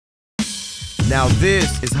Now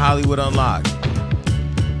this is Hollywood Unlocked.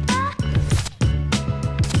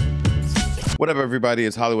 What up, everybody?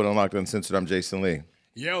 It's Hollywood Unlocked Uncensored. I'm Jason Lee.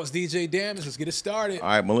 Yo, it's DJ Damage. Let's get it started. All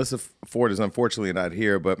right, Melissa Ford is unfortunately not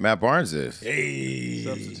here, but Matt Barnes is. Hey.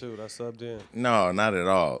 Substitute. I subbed in. No, not at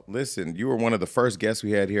all. Listen, you were one of the first guests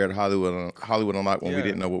we had here at Hollywood Unlocked when we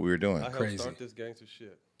didn't know what we were doing. I helped start this gangster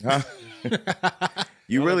shit. Huh?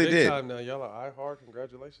 You really did. Time now. Y'all are iHeart.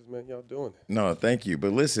 Congratulations, man. Y'all doing it. No, thank you.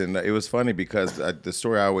 But listen, it was funny because the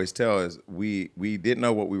story I always tell is we didn't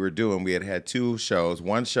know what we were doing. We had two shows.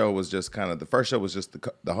 One show was just kind of, the first show was just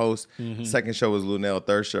the host. Second show was Lunel.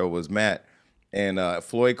 Third show was Matt. And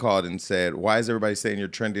Floyd called and said, "Why is everybody saying you're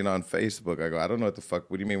trending on Facebook?" I go, "I don't know what the fuck.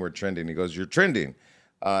 What do you mean we're trending?" He goes, "You're trending."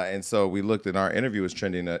 And so we looked, and our interview was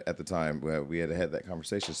trending at the time. We had that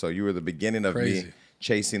conversation. So you were the beginning of me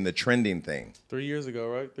chasing the trending thing. 3 years ago,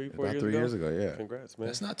 right? 4 years ago? About 3 years ago, yeah. Congrats, man.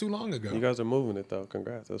 That's not too long ago. You guys are moving it, though.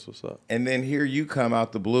 Congrats. That's what's up. And then here you come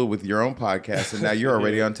out the blue with your own podcast, and now you're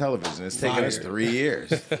already on television. It's taken us 3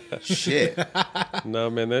 years. Shit. No,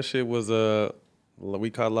 man, that shit was, we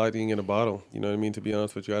caught lightning in a bottle. You know what I mean? To be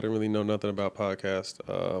honest with you, I didn't really know nothing about podcasts.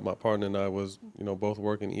 My partner and I was, both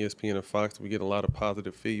working ESPN and Fox. We get a lot of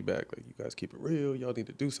positive feedback. Like, you guys keep it real. Y'all need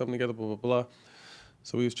to do something together, blah, blah, blah.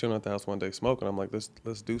 So we was chilling at the house one day smoking. I'm like,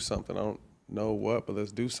 let's do something. I don't know what, but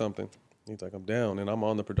let's do something. He's like, I'm down. And I'm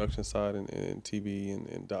on the production side and TV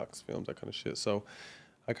and docs, films, that kind of shit. So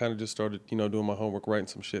I kind of just started, doing my homework, writing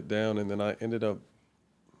some shit down. And then I ended up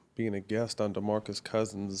being a guest on DeMarcus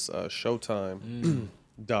Cousins' Showtime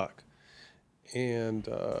doc. And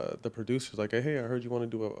the producer's like, hey, I heard you want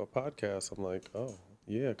to do a podcast. I'm like, oh,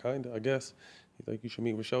 yeah, kind of, I guess. He's like, you should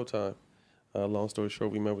meet with Showtime. Long story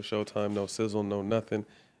short, we met with Showtime, no sizzle, no nothing.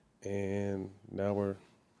 And now we're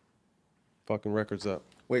fucking records up.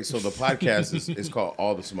 Wait, so the podcast is called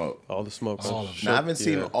All the Smoke? All the Smoke. Now, I haven't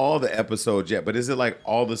seen all the episodes yet, but is it like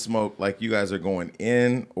All the Smoke, like you guys are going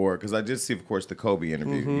in? Or, because I did see, of course, the Kobe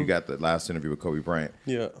interview. You got the last interview with Kobe Bryant.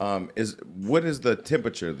 Yeah. What is the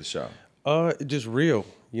temperature of the show? Just real.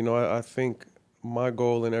 I think my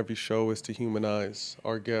goal in every show is to humanize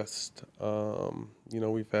our guests.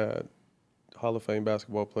 We've had Hall of Fame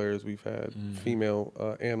basketball players. We've had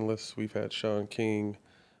female analysts. We've had Sean King.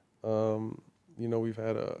 We've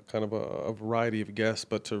had a kind of a variety of guests.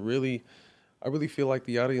 But I really feel like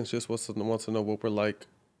the audience just wants to know what we're like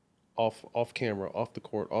off camera, off the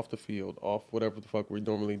court, off the field, off whatever the fuck we're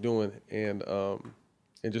normally doing, and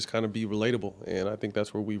just kind of be relatable. And I think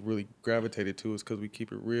that's where we really gravitated to, is because we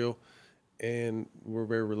keep it real. And we're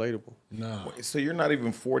very relatable. No. So you're not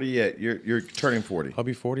even 40 yet. You're turning 40. I'll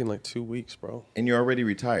be 40 in like 2 weeks, bro. And you're already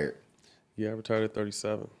retired. Yeah, I retired at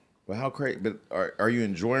 37. Well, how crazy! But are you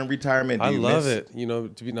enjoying retirement? I love it. I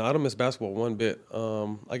don't miss basketball one bit.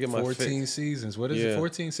 I get my 14 seasons. What is it?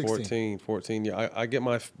 14, 16? 14. Yeah, I get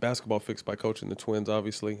my basketball fix by coaching the Twins.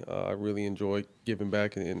 Obviously, I really enjoy giving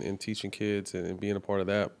back and teaching kids and being a part of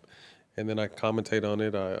that. And then I commentate on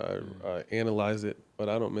it. I analyze it, but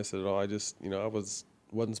I don't miss it at all. I just, I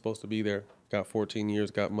wasn't supposed to be there. Got 14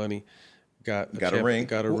 years, got money, got a ring.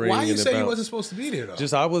 Why you say you wasn't supposed to be there though?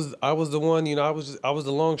 Just I was the one. I was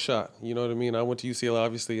the long shot. You know what I mean? I went to UCLA,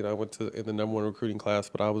 obviously, and I went in the #1 recruiting class,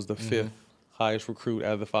 but I was the fifth highest recruit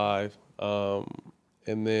out of the 5.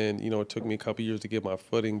 And then it took me a couple years to get my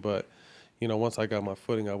footing, but once I got my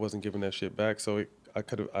footing, I wasn't giving that shit back. So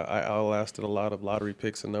I outlasted a lot of lottery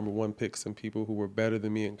picks and #1 picks and people who were better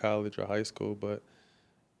than me in college or high school, but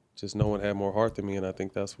just no one had more heart than me, and I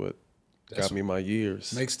think that's what got me my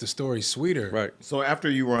years. Makes the story sweeter. Right. So after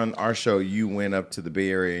you were on our show, you went up to the Bay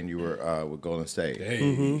Area and you were with Golden State.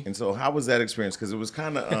 Hey. And so how was that experience? Because it was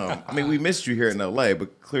kind of, we missed you here in L.A.,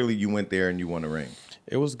 but clearly you went there and you won a ring.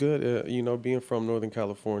 It was good. Being from Northern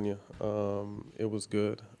California, it was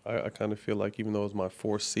good. I kind of feel like even though it was my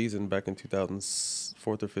fourth or fifth season back in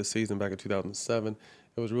 2007,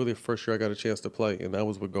 it was really the first year I got a chance to play, and that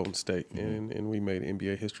was with Golden State. And we made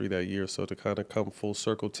NBA history that year. So to kind of come full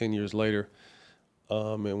circle 10 years later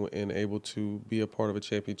and able to be a part of a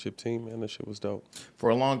championship team, man, that shit was dope. For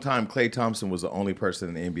a long time, Klay Thompson was the only person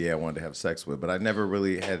in the NBA I wanted to have sex with, but I never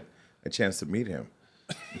really had a chance to meet him.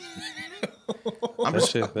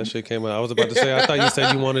 That shit came out. I was about to say, I thought you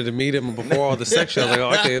said you wanted to meet him before all the sex shit. I was like, oh,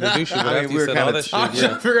 I can introduce you, but after you said all that shit, I'm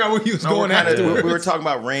trying to figure out where he was going after. We were talking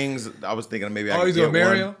about rings. I was thinking maybe I could get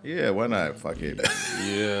one. Yeah, why not? Fuck it.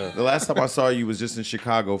 Yeah. The last time I saw you was just in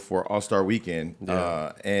Chicago for All-Star Weekend,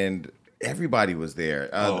 and everybody was there.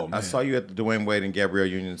 I saw you at the Dwayne Wade and Gabrielle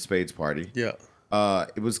Union Spades party. Yeah.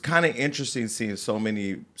 It was kind of interesting seeing so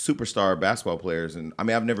many superstar basketball players, and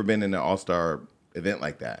I've never been in an All-Star event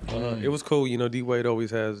like that. It was cool. D Wade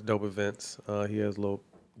always has dope events. He has little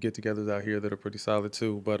get-togethers out here that are pretty solid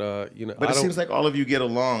too. But but it seems like all of you get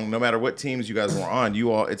along, no matter what teams you guys were on.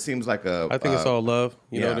 You all, it seems like I think it's all love.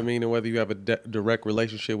 You know what I yeah. mean, and whether you have a direct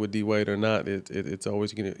relationship with D Wade or not, it's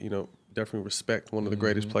always gonna definitely respect one of the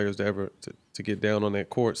greatest players to ever to get down on that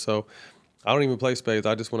court. So I don't even play spades.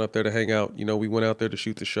 I just went up there to hang out. We went out there to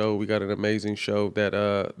shoot the show. We got an amazing show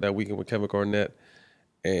that weekend with Kevin Garnett.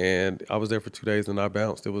 And I was there for 2 days and I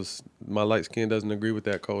bounced. My light skin doesn't agree with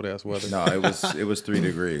that cold ass weather. No, it was 3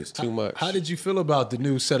 degrees. Too much. How did you feel about the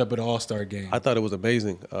new setup at the All-Star game? I thought it was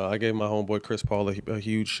amazing. I gave my homeboy Chris Paul a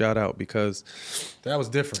huge shout out because that was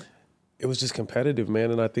different. It was just competitive,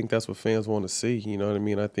 man, and I think that's what fans want to see. You know what I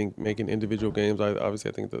mean? I think making individual games.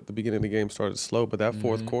 Obviously, I think the beginning of the game started slow, but that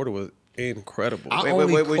fourth quarter was incredible.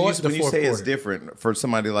 Wait, when you say it's different for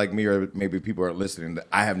somebody like me, or maybe people are listening,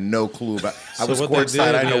 I have no clue about. I was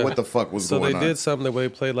courtside. I know what the fuck was going on. So they did something the way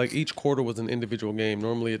they played. Like each quarter was an individual game.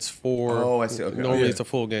 Normally it's 4. Oh, I see. Okay. Normally it's a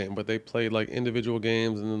full game, but they played like individual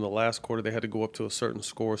games, and then the last quarter they had to go up to a certain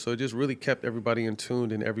score. So it just really kept everybody in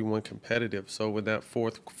tune and everyone competitive. So when that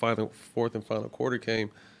fourth and final quarter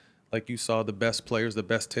came, like you saw the best players, the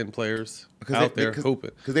best 10 players out there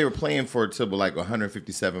hooping. Because they were playing for it to like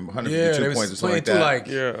 157, 152 points or something like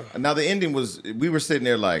that. Yeah. Now the ending was, we were sitting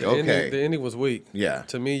there like, okay. The ending was weak. Yeah.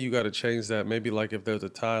 To me, you got to change that. Maybe like if there's a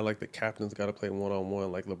tie, like the captains got to play one-on-one.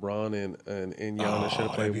 Like LeBron and Giannis should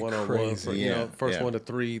have played one-on-one. First 1 to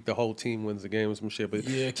 3, the whole team wins the game or some shit. But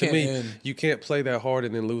to me, you can't play that hard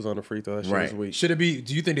and then lose on a free throw. That shit is weak. Should it be,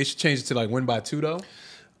 do you think they should change it to like win by 2 though?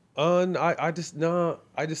 I just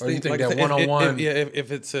think like that one-on-one.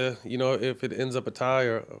 If it's if it ends up a tie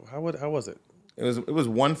or how was it? It was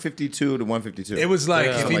 152 to 152. It was like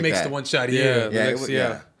if he makes the one shot,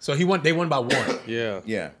 So they won by 1.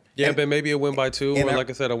 Yeah, but maybe a win by 2, or like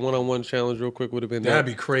I said, a one-on-one challenge real quick would have been that'd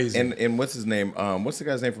be crazy. And what's his name? What's the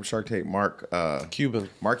guy's name from Shark Tank? Mark Cuban.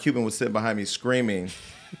 Mark Cuban was sitting behind me screaming,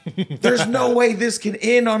 "There's no way this can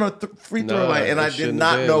end on a free throw line," and I did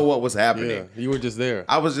not know what was happening. Yeah, you were just there.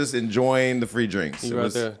 I was just enjoying the free drinks. You were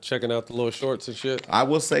out there checking out the little shorts and shit. I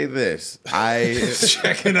will say this: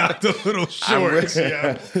 checking out the little shorts.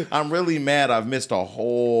 I'm really mad. I've missed a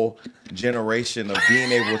whole generation of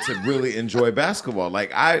being able to really enjoy basketball.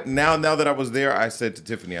 Like now that I was there, I said to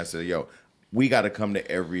Tiffany, I said, "Yo, we got to come to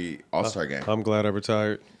every All-Star game." I'm glad I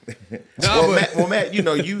retired. Matt,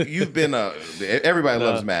 you've been everybody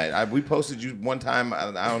loves Matt. We posted you one time.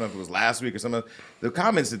 I don't know if it was last week or something. The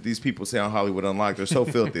comments that these people say on Hollywood Unlocked are so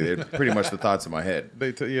filthy. They're pretty much the thoughts in my head.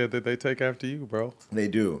 They take after you, bro. They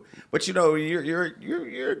do. But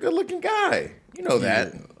you're a good looking guy. You know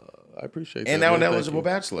that. I appreciate that. And now an eligible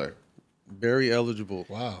bachelor. Very eligible.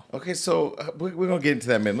 Wow. Okay, so we're going to get into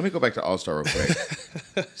that in a minute. Let me go back to All-Star real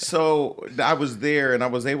quick. So I was there, and I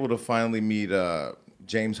was able to finally meet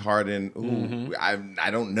James Harden, who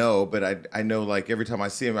I don't know, but I know like every time I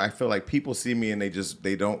see him, I feel like people see me and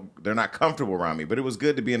they're not comfortable around me. But it was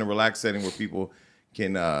good to be in a relaxed setting where people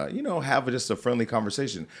can have just a friendly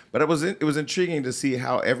conversation. But it was intriguing to see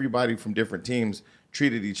how everybody from different teams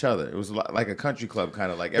treated each other. It was like a country club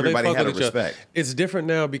kind of, like everybody had a respect. It's different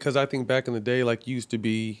now because I think back in the day, like used to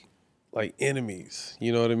be like enemies,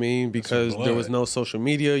 you know what I mean? Because there was no social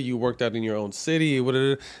media. You worked out in your own city.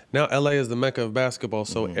 Now LA is the mecca of basketball,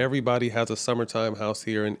 so everybody has a summertime house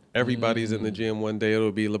here, and everybody's in the gym. One day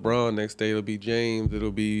it'll be LeBron, next day it'll be James,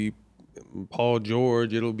 it'll be Paul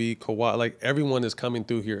George, it'll be Kawhi. Like everyone is coming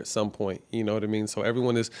through here at some point, you know what I mean? So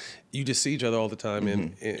you just see each other all the time,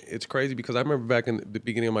 and it's crazy because I remember back in the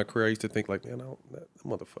beginning of my career, I used to think like, man,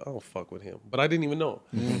 I don't fuck with him, but I didn't even know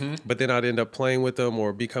him. But then I'd end up playing with them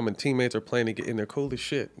or becoming teammates or playing and they're cool as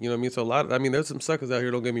shit, you know what I mean? So there's some suckers out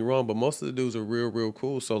here, don't get me wrong, but most of the dudes are real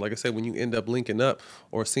cool. So like I said, when you end up linking up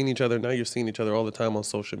or seeing each other, now you're seeing each other all the time on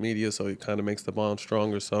social media, so it kind of makes the bond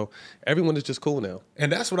stronger. So everyone is just cool now, and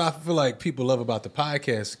that's what I feel like people love about the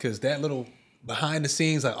podcast, because that little behind the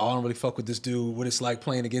scenes, like, I don't really fuck with this dude, what it's like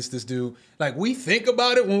playing against this dude. Like, we think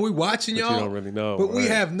about it when we watching y'all. You don't really know. But we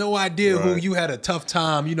have no idea who you had a tough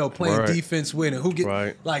time, playing defense with, and who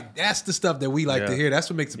get like, that's the stuff that we like to hear. That's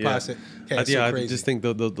what makes the podcast so crazy. I just think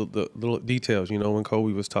the little details, when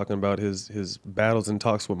Kobe was talking about his battles and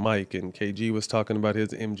talks with Mike, and KG was talking about his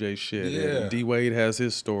MJ shit, and D Wade has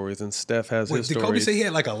his stories, and Steph has his stories. Did Kobe say he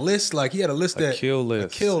had like a list? Like, he had a list a kill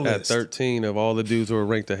list at 13 of all the dudes who were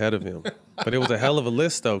ranked ahead of him. But it was a hell of a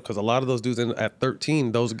list, though, because a lot of those dudes at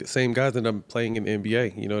 13, those same guys ended up playing in the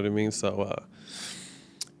NBA. You know what I mean? So,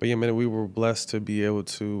 but yeah, man, we were blessed to be able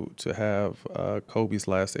to have Kobe's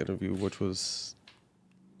last interview, which was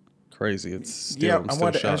crazy. It's still, I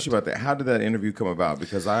wanted to ask you about that. How did that interview come about?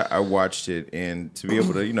 Because I watched it, and to be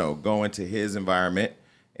able to go into his environment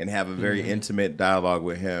and have a very intimate dialogue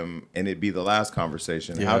with him, and it'd be the last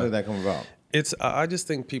conversation. How did that come about? I just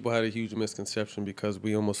think people had a huge misconception because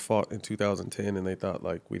we almost fought in 2010 and they thought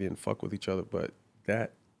like we didn't fuck with each other. But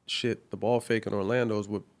that shit, the ball fake in Orlando is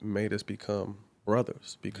what made us become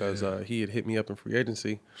brothers because he had hit me up in free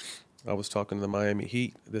agency. I was talking to the Miami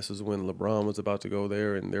Heat. This is when LeBron was about to go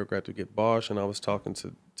there and they were about to get Bosh. And I was talking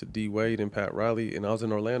to D Wade and Pat Riley. And I was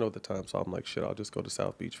in Orlando at the time. So I'm like, shit, I'll just go to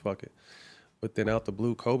South Beach. Fuck it. But then out the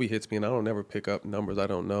blue, Kobe hits me, and I don't ever pick up numbers I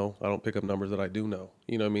don't know. I don't pick up numbers that I do know.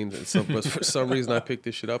 You know what I mean? So, but for some reason, I picked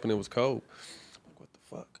this shit up, and it was Kobe. I'm like, what the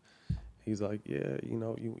fuck? He's like, yeah, you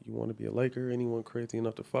know, you want to be a Laker. Anyone crazy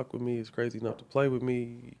enough to fuck with me is crazy enough to play with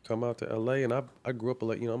me. You come out to L.A., and I grew up,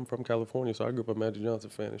 you know, I'm from California, so I grew up a Magic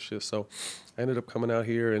Johnson fan and shit. So I ended up coming out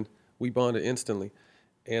here, and we bonded instantly.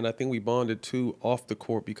 And I think we bonded too off the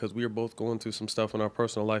court because we were both going through some stuff in our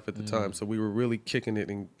personal life at the time. So we were really kicking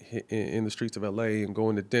it in the streets of LA and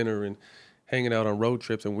going to dinner and hanging out on road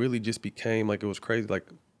trips and really just became like it was crazy. Like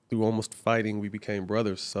through almost fighting, we became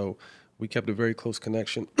brothers. So we kept a very close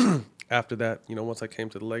connection. After that, you know, once I came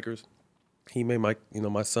to the Lakers, he made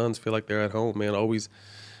my sons feel like they're at home, man.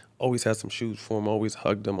 Always had some shoes for them, always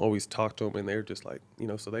hugged them, always talked to them, and they're just like, you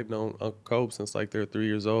know, so they've known Uncle Kobe since like they're 3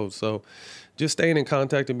 years old. So just staying in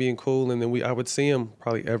contact and being cool. And then I would see him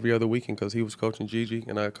probably every other weekend because he was coaching Gigi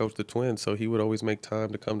and I coached the Twins. So he would always make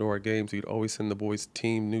time to come to our games. He'd always send the boys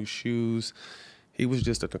team new shoes. He was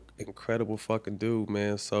just an incredible fucking dude,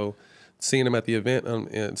 man. So seeing him at the event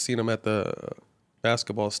and seeing him at the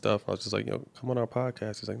basketball stuff, I was just like, yo, come on our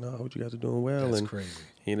podcast. He's like, no, what you guys are doing well. That's and crazy.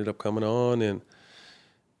 He ended up coming on and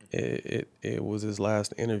it was his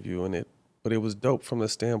last interview, but it was dope from the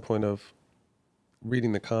standpoint of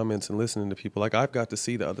reading the comments and listening to people. Like I've got to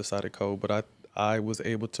see the other side of Kobe, but I was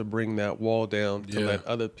able to bring that wall down to let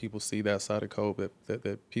other people see that side of Kobe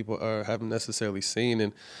that people haven't necessarily seen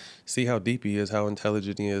and see how deep he is, how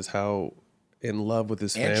intelligent he is, how in love with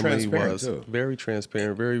his family he was. Too. Very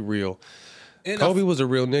transparent, very real. And Kobe was a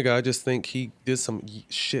real nigga. I just think he did some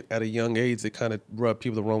shit at a young age that kind of rubbed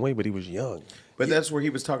people the wrong way, but he was young. But that's where he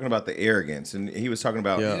was talking about the arrogance, and he was talking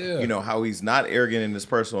about you know how he's not arrogant in his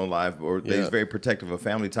personal life, or that he's very protective of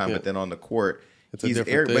family time. But then on the court, he's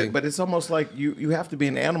arrogant. But it's almost like you have to be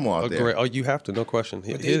an animal out there. Oh, you have to, no question.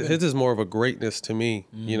 His is more of a greatness to me.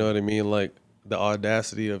 You know what I mean? Like the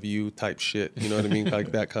audacity of you type shit. You know what I mean?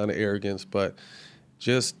 Like that kind of arrogance, but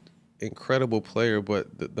just incredible player.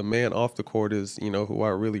 But the man off the court is, you know, who I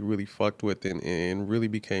really, really fucked with and really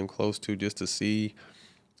became close to, just to see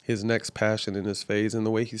his next passion in his phase and the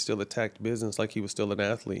way he still attacked business like he was still an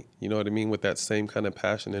athlete. You know what I mean? With that same kind of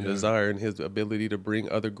passion and desire and his ability to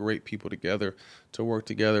bring other great people together to work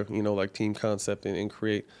together, you know, like Team Concept and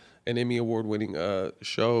create an Emmy Award-winning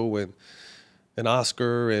show and an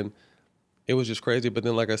Oscar. And it was just crazy. But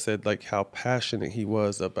then, like I said, like how passionate he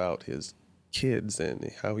was about his kids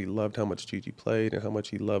and how he loved how much Gigi played and how much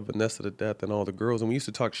he loved Vanessa to death and all the girls. And we used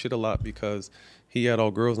to talk shit a lot because he had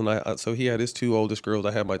all girls, and so he had his two oldest girls.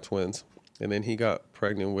 I had my twins, and then he got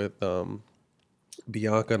pregnant with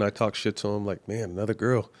Bianca, and I talked shit to him like, man, another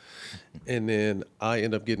girl. And then I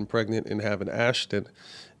end up getting pregnant and having Ashton,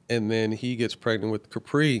 and then he gets pregnant with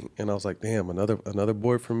Capri, and I was like, damn, another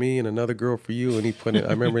boy for me and another girl for you. And he put it,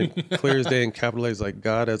 I remember clear as day in capital A's, like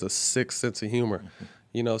God has a sick sense of humor,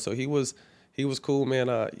 you know. So he was cool,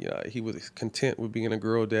 man. He was content with being a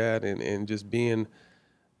girl dad and just being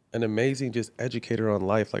an amazing just educator on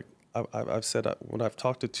life. Like I've said, when I've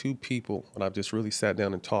talked to two people, when I've just really sat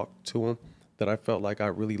down and talked to them, that I felt like I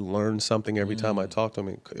really learned something every time I talked to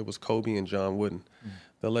them. It was Kobe and John Wooden,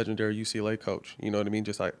 the legendary UCLA coach. You know what I mean?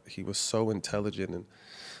 Just like he was so intelligent and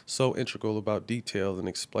so integral about details and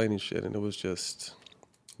explaining shit. And it was just,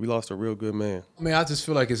 we lost a real good man. I mean, I just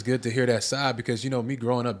feel like it's good to hear that side because, you know, me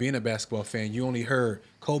growing up being a basketball fan, you only heard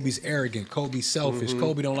Kobe's arrogant, Kobe's selfish,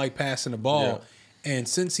 Kobe don't like passing the ball. Yeah. And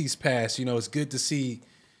since he's passed, you know, it's good to see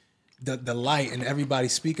the light and everybody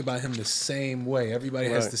speak about him the same way. Everybody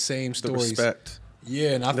has the same stories. The respect.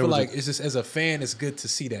 Yeah, and I feel like it's just, as a fan, it's good to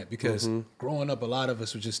see that because growing up, a lot of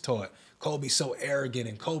us were just taught Kobe's so arrogant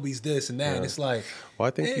and Kobe's this and that. And it's like, well,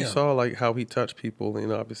 I think you saw like how he touched people,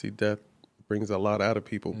 and obviously death brings a lot out of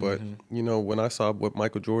people. But you know, when I saw what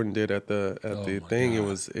Michael Jordan did at the thing,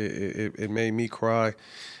 it made me cry.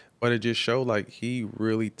 But it just showed like he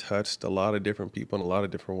really touched a lot of different people in a lot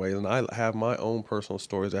of different ways. And I have my own personal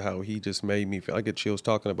stories of how he just made me feel. I get chills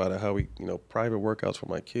talking about it, how he, you know, private workouts for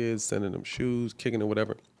my kids, sending them shoes, kicking them,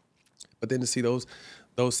 whatever. But then to see those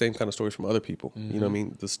same kind of stories from other people, you know what I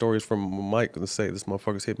mean? The stories from Mike, let's say this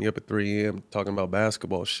motherfucker's hit me up at 3 a.m. talking about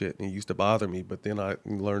basketball shit, and it used to bother me, but then I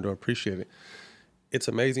learned to appreciate it. it's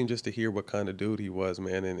amazing just to hear what kind of dude he was,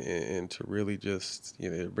 man, and to really just,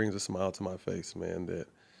 it brings a smile to my face, man, that,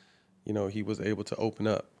 he was able to open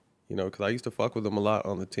up, because I used to fuck with him a lot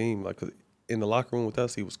on the team. Like, 'cause in the locker room with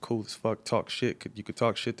us, he was cool as fuck, talk shit. You could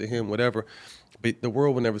talk shit to him, whatever. But the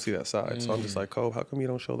world would never see that side. So I'm just like, Cole, how come you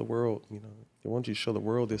don't show the world, why don't you show the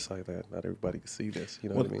world this like that? Not everybody can see this,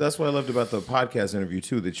 what I mean? That's what I loved about the podcast interview,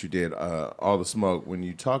 too, that you did, All the Smoke. When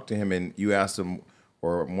you talked to him and you asked him,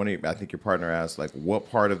 or I think your partner asked, like, what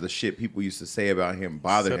part of the shit people used to say about him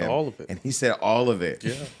bothered him. Said all of it. And he said all of it.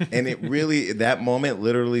 Yeah. And it really, that moment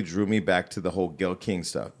literally drew me back to the whole Gayle King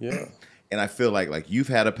stuff. Yeah. And I feel like you've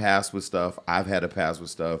had a past with stuff. I've had a past with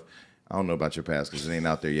stuff. I don't know about your past because it ain't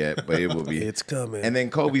out there yet, but it will be. It's coming. And then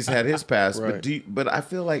Kobe's had his past. Right. But I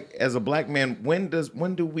feel like as a black man, when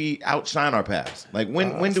do we outshine our past? Like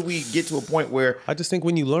when do we get to a point where I just think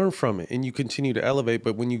when you learn from it and you continue to elevate,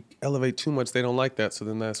 but when you elevate too much, they don't like that. So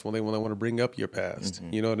then that's when they want to bring up your past.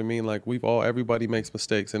 You know what I mean? Like everybody makes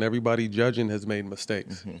mistakes and everybody judging has made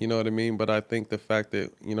mistakes. You know what I mean? But I think the fact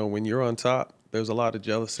that, when you're on top, there's a lot of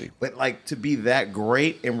jealousy. But like to be that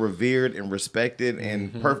great and revered and respected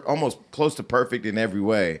and almost close to perfect in every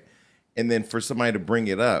way, and then for somebody to bring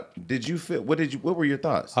it up, did you feel? What were your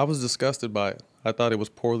thoughts? I was disgusted by it. I thought it was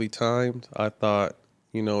poorly timed. I thought,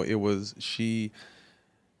 she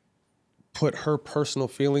put her personal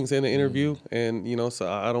feelings in the interview, and so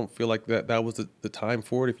I don't feel like that was the time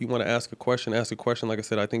for it. If you want to ask a question. Like I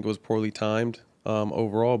said, I think it was poorly timed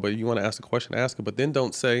overall. But you want to ask a question, ask it. But then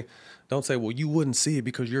don't say, well, you wouldn't see it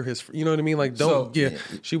because you're his. You know what I mean? Like,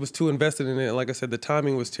 she was too invested in it. Like I said, the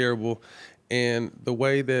timing was terrible, and the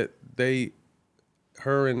way that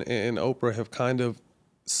her and Oprah have kind of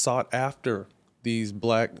sought after these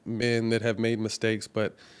black men that have made mistakes,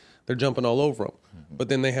 but they're jumping all over them. But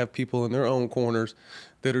then they have people in their own corners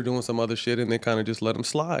that are doing some other shit, and they kind of just let them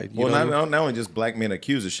slide. Not only just black men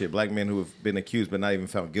accused of shit, black men who have been accused but not even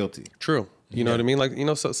found guilty. True. You know what I mean? Like,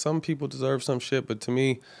 so some people deserve some shit, but to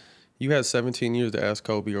me, you had 17 years to ask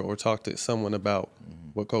Kobe or talk to someone about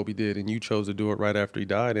what Kobe did, and you chose to do it right after he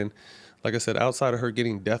died. And like I said, outside of her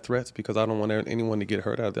getting death threats, because I don't want anyone to get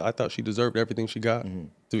hurt out of it, I thought she deserved everything she got,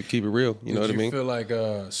 to keep it real. You know what I mean? Did you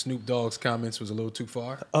feel like Snoop Dogg's comments was a little too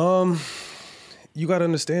far? You got to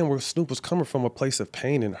understand where Snoop was coming from, a place of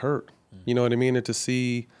pain and hurt. You know what I mean? And to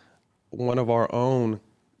see one of our own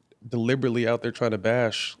deliberately out there trying to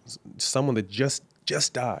bash someone that just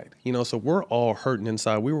died, so we're all hurting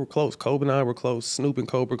inside. We were close. Kobe and I were close. Snoop and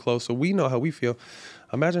Kobe were close. So we know how we feel.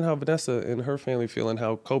 Imagine how Vanessa and her family feel, and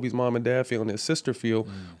how Kobe's mom and dad feel, and his sister feel.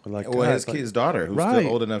 His daughter, who's still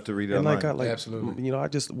old enough to read it online. Absolutely.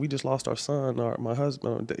 We just lost our son, my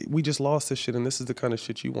husband. We just lost this shit, and this is the kind of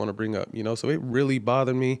shit you want to bring up, So it really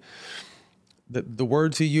bothered me. The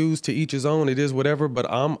words he used, to each his own. It is whatever, but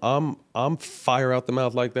I'm fire out the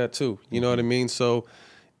mouth like that too. You know what I mean? So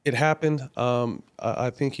it happened. I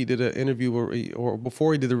think he did an interview or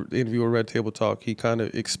before he did the interview with Red Table Talk, he kind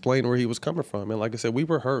of explained where he was coming from. And like I said, we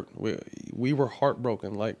were hurt. We were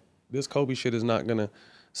heartbroken. Like, this Kobe shit is not going to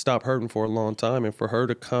stop hurting for a long time. And for her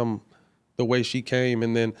to come the way she came,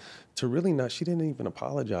 and then to really she didn't even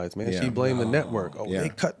apologize, man. She blamed the network. They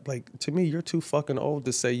cut, like, to me, you're too fucking old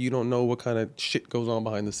to say you don't know what kind of shit goes on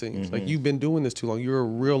behind the scenes. Like, you've been doing this too long. You're a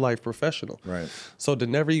real life professional. Right. So to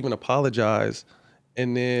never even apologize.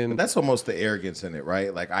 And then, but that's almost the arrogance in it,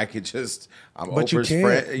 right? Like, I'm but Oprah's you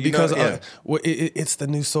can't, friend, because it's the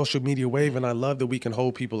new social media wave, and I love that we can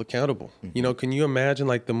hold people accountable. Can you imagine,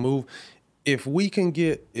 like, the move? If we can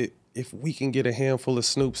get a handful of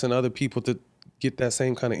Snoops and other people to get that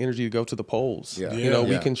same kind of energy to go to the polls,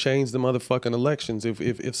 we can change the motherfucking elections.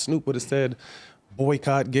 If Snoop would have said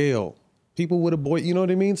boycott Gayle, people would have you know what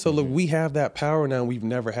I mean? So look, we have that power now. We've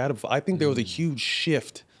never had it before. I think there was a huge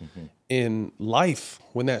shift in life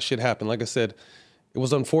when that shit happened. Like I said, it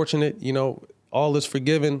was unfortunate, all is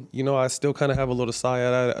forgiven. I still kind of have a little sigh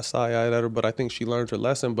at her, but I think she learned her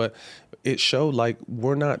lesson. But it showed, like,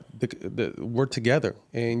 we're not, we're together,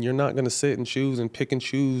 and you're not going to sit and choose and pick and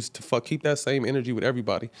choose to keep that same energy with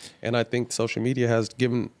everybody. And I think social media has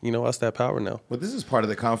given, us that power now. Well, this is part of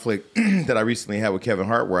the conflict that I recently had with Kevin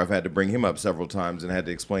Hart, where I've had to bring him up several times and had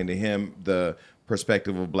to explain to him the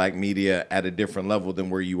perspective of black media at a different level than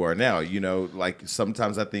where you are now. Like,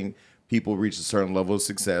 sometimes I think people reach a certain level of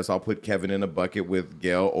success. I'll put Kevin in a bucket with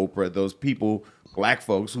Gayle, Oprah, those people, black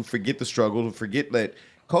folks who forget the struggle, who forget that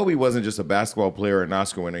Kobe wasn't just a basketball player or an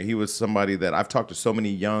Oscar winner. He was somebody that I've talked to so many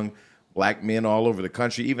young black men all over the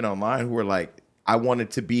country, even online, who were like, I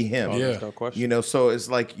wanted to be him. There's no question. So it's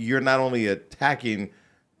like you're not only attacking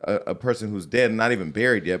a person who's dead and not even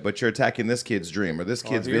buried yet, but you're attacking this kid's dream or this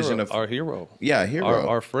kid's vision of our hero. Yeah, hero.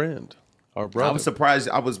 Our friend. our brother. I was surprised.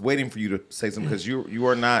 I was waiting for you to say something because you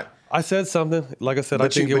are not. I said something. Like I said, But I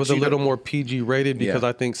think you- it but was a you little don't- more PG rated because Yeah.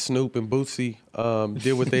 I think Snoop and Bootsy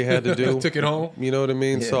did what they had to do. Took it home. You know what I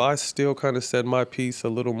mean? Yeah. So I still kind of said my piece a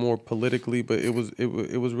little more politically, but it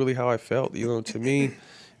was really how I felt. You know, to me,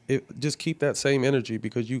 just keep that same energy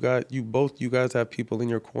because you guys have people in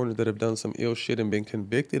your corner that have done some ill shit and been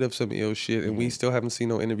convicted of some ill shit, and we still haven't seen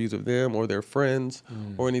no interviews of them or their friends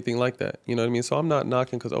or anything like that. You know what I mean? So I'm not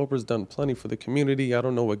knocking because Oprah's done plenty for the community. I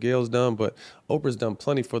don't know what Gail's done, but Oprah's done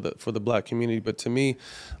plenty for the black community. But to me,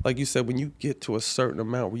 like you said, when you get to a certain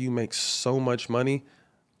amount where you make so much money,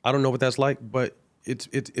 I don't know what that's like, but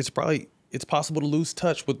it's possible to lose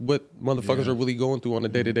touch with what motherfuckers are really going through on a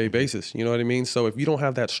day-to-day basis. You know what I mean? So if you don't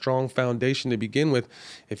have that strong foundation to begin with,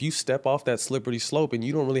 if you step off that slippery slope and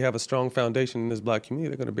you don't really have a strong foundation in this black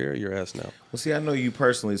community, they're going to bury your ass now. Well, see, I know you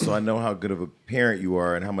personally, so I know how good of a parent you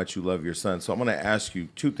are and how much you love your son. So I'm going to ask you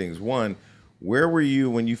two things. One, where were you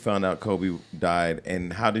when you found out Kobe died,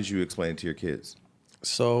 and how did you explain it to your kids?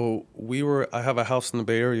 So I have a house in the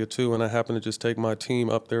Bay Area too, and I happened to just take my team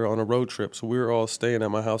up there on a road trip. So we were all staying at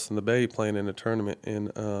my house in the Bay playing in a tournament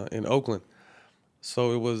in Oakland.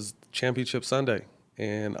 So it was championship Sunday,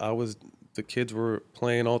 and the kids were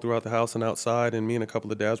playing all throughout the house and outside, and me and a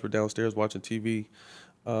couple of dads were downstairs watching TV,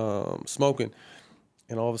 smoking.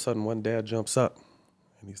 And all of a sudden one dad jumps up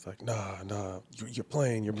and he's like, nah, you're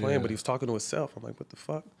playing, but he's talking to himself. I'm like, what the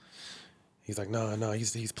fuck? He's like, nah,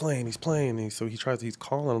 he's playing. And so he's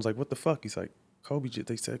calling. I was like, what the fuck? He's like,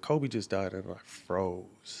 they said Kobe just died. And I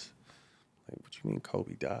froze. Like, what you mean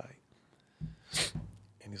Kobe died?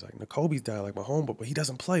 And he's like, no, Kobe's died, like my homeboy, but he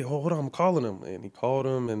doesn't play. Hold on, I'm calling him. And he called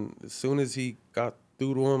him, and as soon as he got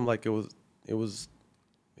through to him, like it was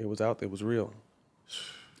out, it was real.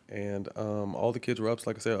 And all the kids were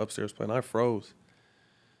like I said, upstairs playing. I froze.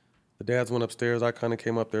 The dads went upstairs. I kind of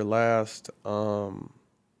came up there last.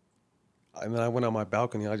 And then I went on my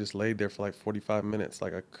balcony. I just laid there for like 45 minutes.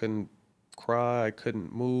 Like I couldn't cry. I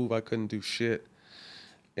couldn't move. I couldn't do shit.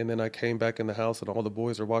 And then I came back in the house and all the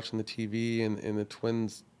boys are watching the TV and the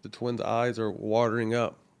twins' eyes are watering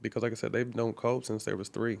up because like I said, they've known Kobe since they was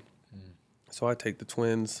 3. So I take the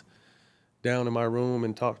twins down in my room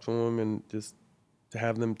and talk to them and just to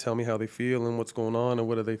have them tell me how they feel and what's going on and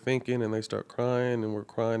what are they thinking. And they start crying and we're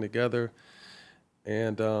crying together.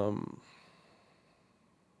 And,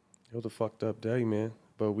 it was a fucked up day, man.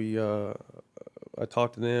 But I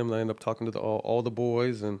talked to them. And I ended up talking to all the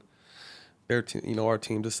boys, and our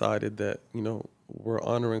team decided that we're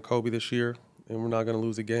honoring Kobe this year, and we're not going to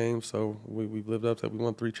lose a game. So we've lived up to it. We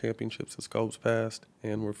won 3 championships since Kobe's passed,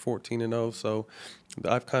 and we're 14-0. So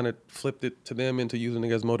I've kind of flipped it to them into using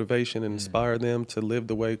it as motivation and inspire them to live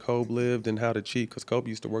the way Kobe lived and how to cheat. Because Kobe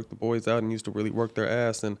used to work the boys out and used to really work their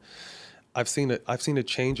ass. And I've seen a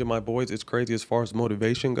change in my boys. It's crazy as far as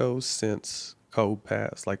motivation goes since Kobe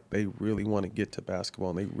passed. Like they really want to get to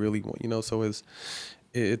basketball and they really want, so it's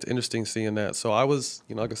interesting seeing that. So I was,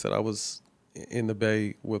 like I said, I was in the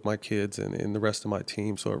Bay with my kids and the rest of my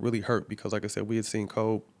team. So it really hurt because like I said, we had seen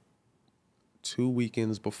Kobe 2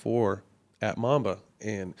 weekends before at Mamba.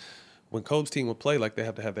 And when Kobe's team would play, like they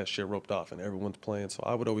have to have that shit roped off and everyone's playing. So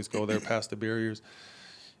I would always go there past the barriers,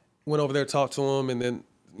 went over there, talked to him, and then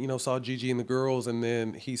saw Gigi and the girls, and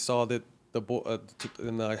then he saw that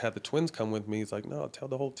and I had the twins come with me. He's like, no, tell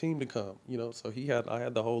the whole team to come, So I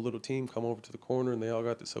had the whole little team come over to the corner, and they all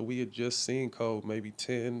got this. So we had just seen Kobe maybe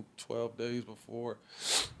 10, 12 days before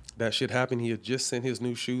that shit happened. He had just sent his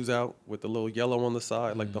new shoes out with the little yellow on the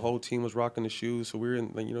side. Like the whole team was rocking the shoes. So we were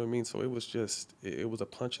in, you know what I mean? So it was just, it was a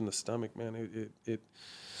punch in the stomach, man.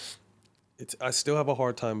 I still have a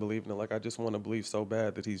hard time believing it. Like I just want to believe so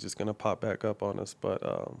bad that he's just gonna pop back up on us, but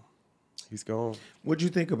he's gone. What'd you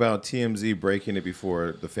think about TMZ breaking it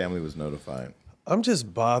before the family was notified? I'm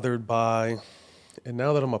just bothered by, and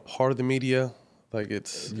now that I'm a part of the media, like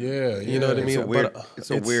it's you know what I mean.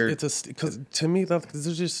 Because to me,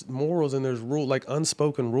 there's just morals and there's rule, like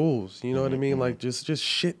unspoken rules. You know what I mean? Like just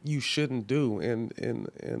shit you shouldn't do, and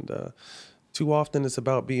too often it's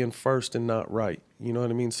about being first and not right. You know what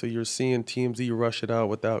I mean? So you're seeing TMZ rush it out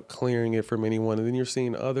without clearing it from anyone. And then you're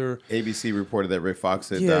seeing other... ABC reported that Rick Fox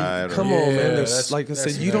had died. Come on, man. Like I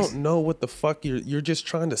said, you don't know what the fuck you're just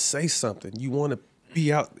trying to say something. You want to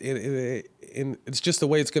be out... And it's just the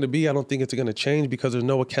way it's going to be. I don't think it's going to change because there's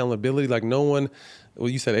no accountability. Like no one... Well,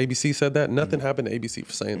 you said ABC said that. Nothing happened to ABC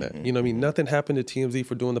for saying that. You know what I mean? Nothing happened to TMZ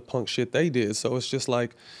for doing the punk shit they did. So it's just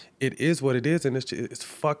like, it is what it is. And it's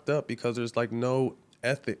fucked up because there's like no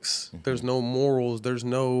ethics. There's no morals.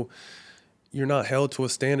 You're not held to a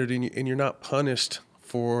standard and you're not punished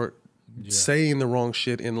for saying the wrong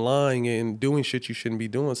shit and lying and doing shit you shouldn't be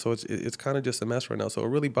doing. So it's kind of just a mess right now. So it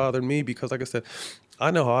really bothered me because, like I said,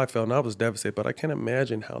 I know how I felt and I was devastated, but I can't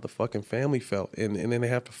imagine how the fucking family felt. And then they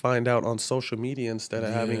have to find out on social media instead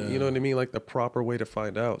of having, you know what I mean, like the proper way to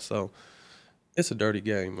find out. So it's a dirty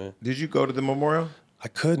game, man. Did you go to the memorial? I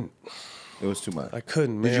couldn't. It was too much. I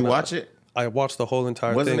couldn't, man. Did you watch it? I watched the whole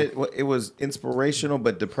entire Wasn't thing. it? It was inspirational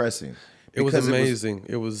but depressing. It was amazing.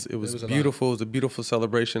 It was beautiful. It was a beautiful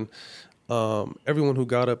celebration. Everyone who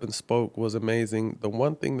got up and spoke was amazing. The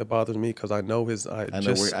one thing that bothers me, because I know where you're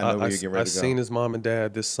getting ready to go. I seen his mom and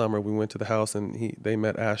dad this summer. We went to the house and they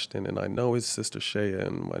met Ashton, and I know his sister Shaya,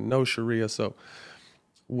 and I know Sharia. So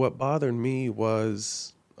what bothered me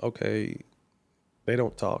was, okay, they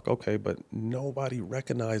don't talk, okay, but nobody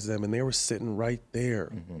recognized them, and they were sitting right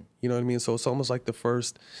there. You know what I mean? So it's almost like the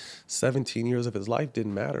first 17 years of his life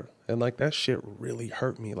didn't matter, and like that shit really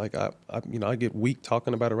hurt me. Like I get weak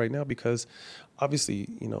talking about it right now because, obviously,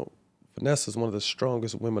 Vanessa is one of the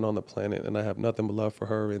strongest women on the planet, and I have nothing but love for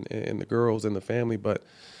her and the girls and the family. But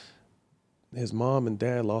his mom and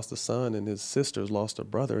dad lost a son, and his sisters lost a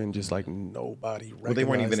brother, and just like nobody recognized. Well, they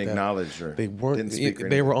weren't even that. acknowledged, or they weren't. Didn't speak or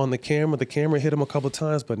they were on the camera. The camera hit him a couple of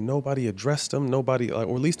times, but nobody addressed him. Nobody, or at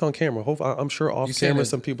least on camera. I'm sure off camera,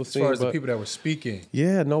 some people as far as the people that were speaking.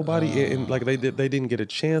 Yeah, nobody, and like they didn't get a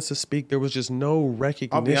chance to speak. There was just no recognition.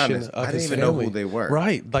 I'll be honest, of I his didn't even family. know who they were.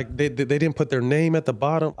 Right, like they didn't put their name at the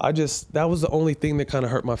bottom. That was the only thing that kind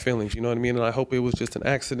of hurt my feelings. You know what I mean? And I hope it was just an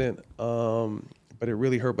accident. But it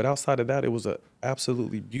really hurt. But outside of that, it was a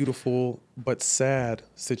absolutely beautiful but sad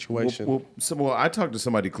situation. Well, I talked to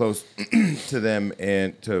somebody close to them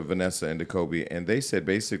and to Vanessa and to Kobe, and they said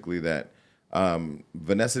basically that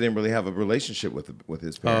Vanessa didn't really have a relationship with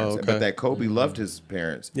his parents, but that Kobe loved his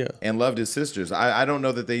parents and loved his sisters. I don't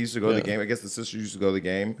know that they used to go to the game. I guess the sisters used to go to the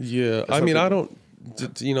game. Yeah, I mean, I don't.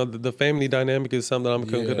 The family dynamic is something I'm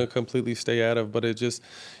going to completely stay out of. But it just,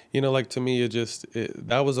 like to me,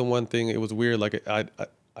 that was the one thing. It was weird. Like I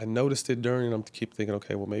noticed it during, and I'm keep thinking,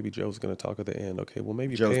 okay, well maybe Joe's going to talk at the end. Okay, well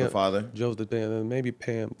maybe Joe's Pam, the father. Joe's the dad, and maybe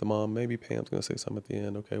Pam, the mom. Maybe Pam's going to say something at the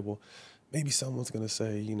end. Okay, well maybe someone's going to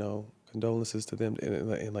say, condolences to them,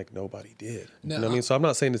 and like nobody did. Now, you know what I mean? So I'm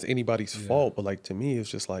not saying it's anybody's fault, but like to me,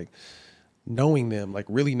 it's just like knowing them, like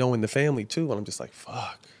really knowing the family too, and I'm just like,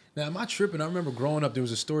 fuck. Now, am I tripping? I remember growing up, there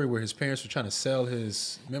was a story where his parents were trying to sell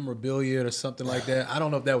his memorabilia or something like that. I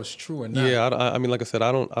don't know if that was true or not. Yeah, I mean, like I said,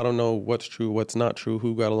 I don't know what's true, what's not true,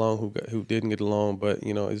 who got along, who didn't get along. But I've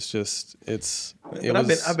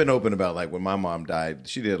been open about, like, when my mom died,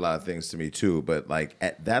 she did a lot of things to me too. But like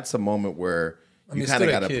that's a moment where you kind of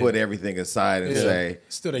got to put everything aside and say,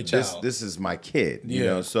 still their child. This is my kid. You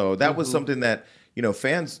know, so that was something that.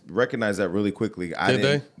 Fans recognize that really quickly. Did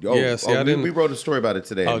they? I didn't. We wrote a story about it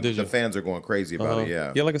today. Oh, did you? The fans are going crazy about it.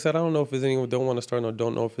 Yeah. Yeah, like I said, I don't know if it's anyone don't want to start or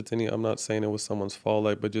don't know if it's any. I'm not saying it was someone's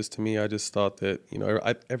fault, but just to me, I just thought that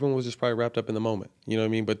everyone was just probably wrapped up in the moment. You know what I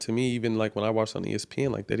mean? But to me, even like when I watched on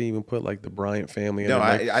ESPN, like they didn't even put like the Bryant family. No,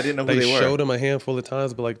 I didn't know who they were. They showed them a handful of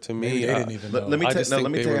times, but like to me, they didn't even know. Let me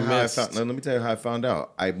tell you how I found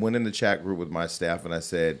out. I went in the chat group with my staff and I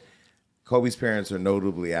said, Kobe's parents are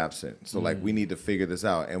notably absent, so like we need to figure this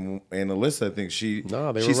out. And Alyssa, I think she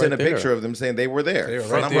sent a picture of them saying they were there.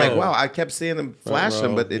 And I'm like, wow, I kept seeing them flash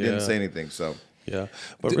them, but they didn't say anything. So yeah,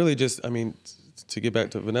 but really, just I mean, to get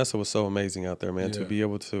back to Vanessa was so amazing out there, man. To be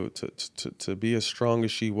able to be as strong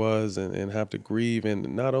as she was and have to grieve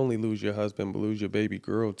and not only lose your husband but lose your baby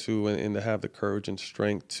girl too, and to have the courage and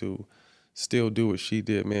strength to still do what she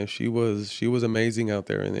did, man. She was amazing out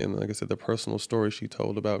there, and like I said, the personal stories she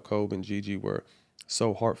told about Kobe and Gigi were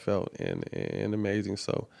so heartfelt and amazing.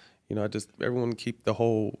 So, everyone keep the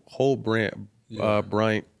whole Bryant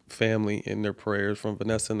family in their prayers, from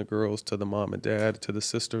Vanessa and the girls to the mom and dad to the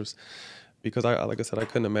sisters, because like I said, I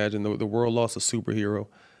couldn't imagine the world lost a superhero.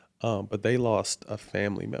 But they lost a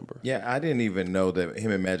family member. Yeah, I didn't even know that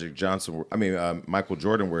him and Michael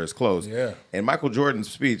Jordan were as close. Yeah. And Michael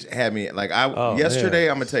Jordan's speech had me yesterday.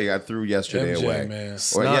 I'm gonna tell you, I threw yesterday MJ, away. Man.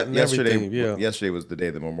 Yesterday was the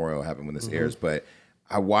day the memorial happened when this airs. But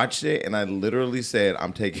I watched it and I literally said,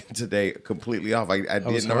 I'm taking today completely off. I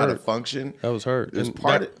didn't know how to function. I was hurt. There's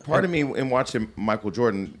part of me in watching Michael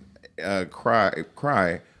Jordan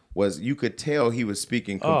cry. Was you could tell he was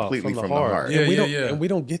speaking completely from the heart. And we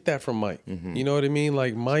don't get that from Mike. You know what I mean?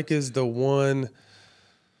 Like Mike is the one,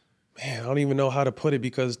 man, I don't even know how to put it,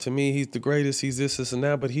 because to me, he's the greatest. He's this, and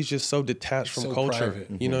that, but he's just so detached from so culture.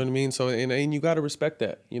 private. You know what I mean? So, and you got to respect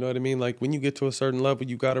that. You know what I mean? Like when you get to a certain level,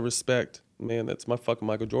 you got to respect, man, that's my fucking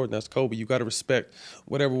Michael Jordan. That's Kobe. You got to respect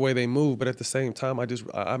whatever way they move. But at the same time,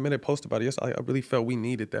 I made a post about it yesterday. I really felt we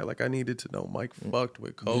needed that. Like I needed to know Mike fucked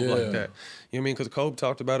with Kobe like that. You know what I mean? Because Kobe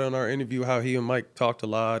talked about it in our interview, how he and Mike talked a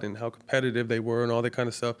lot and how competitive they were and all that kind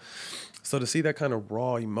of stuff. So to see that kind of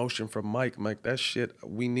raw emotion from Mike, that shit,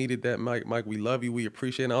 we needed that, Mike. Mike, we love you, we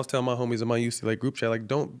appreciate it. And I was telling my homies in my UCLA group chat, like,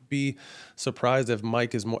 don't be surprised if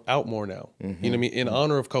Mike is out more now. You know what I mean? In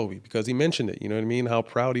honor of Kobe, because he mentioned it. You know what I mean? How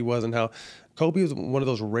proud he was and how Kobe is one of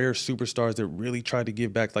those rare superstars that really tried to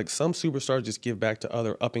give back. Like some superstars just give back to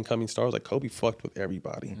other up and coming stars. Like Kobe fucked with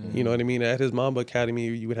everybody. You know what I mean? At his Mamba Academy,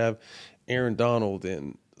 you would have Aaron Donald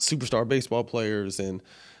and superstar baseball players and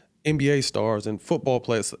NBA stars and football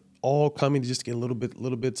players, all coming to just get little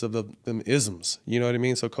bits of them isms. You know what I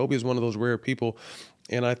mean? So Kobe is one of those rare people.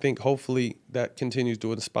 And I think hopefully that continues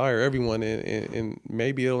to inspire everyone, and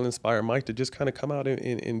maybe it'll inspire Mike to just kind of come out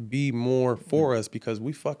and be more for us, because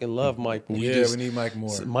we fucking love Mike. But we need Mike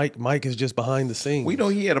more. Mike is just behind the scenes. We know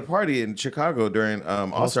he had a party in Chicago during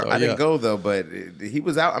All-Star. I didn't go though, but he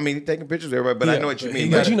was out. I mean, taking pictures of everybody. But I know what you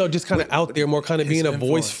mean. But just kind of out there, more kind of being a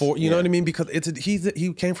voice for, you know what I mean? Because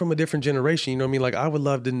he came from a different generation. You know what I mean? Like I would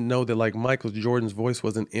love to know that like Michael Jordan's voice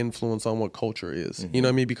was an influence on what culture is. You know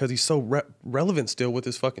what I mean? Because he's so relevant still with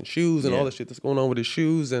his fucking shoes and all the shit that's going on with his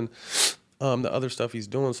shoes and the other stuff he's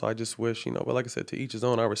doing. So I just wish, but like I said, to each his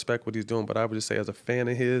own. I respect what he's doing, but I would just say as a fan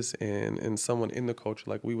of his and someone in the culture,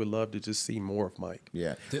 like we would love to just see more of Mike.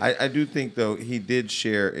 Yeah. I do think though he did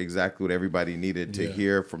share exactly what everybody needed to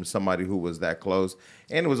hear from somebody who was that close.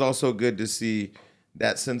 And it was also good to see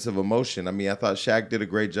that sense of emotion. I mean, I thought Shaq did a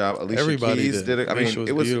great job. Alicia Keys did it. I mean,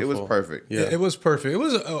 it was perfect. Yeah, it was perfect. It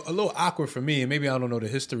was a little awkward for me, and maybe I don't know the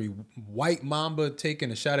history. White Mamba taking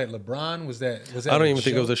a shot at LeBron, was that? I don't even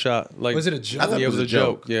think it was a shot. Like, was it a joke? Yeah, it was a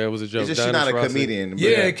joke. Yeah, it was a joke. She's not a comedian.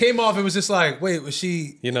 Yeah, it came off. It was just like, wait, was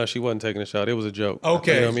she? She wasn't taking a shot. It was a joke.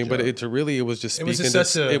 Okay, you know what I mean, but it was just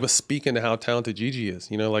speaking. It was speaking to how talented Gigi is.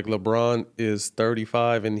 You know, like LeBron is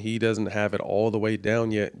 35 and he doesn't have it all the way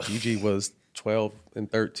down yet. Gigi was 12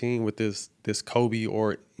 and 13 with this Kobe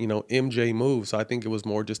or MJ move. So I think it was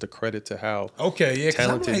more just a credit to how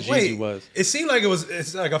talented Gigi was. It seemed like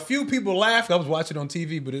it's like a few people laughed. I was watching on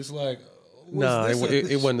TV, but it's like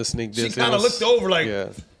it wasn't a sneak diss. She kind of looked over like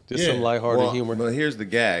some lighthearted humor. Well, here's the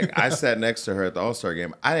gag. I sat next to her at the All-Star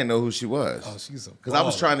game. I didn't know who she was. Oh, she's because I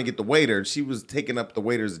was trying to get the waiter. She was taking up the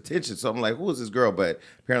waiter's attention. So I'm like, who is this girl? But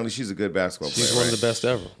apparently she's a good basketball player. She's one of the best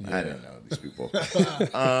ever. I didn't know these people.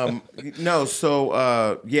 I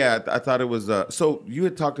thought it was. So you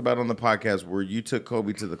had talked about on the podcast where you took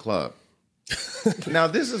Kobe to the club. Now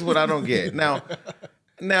this is what I don't get. Now.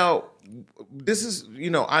 This is,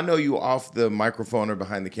 I know you off the microphone or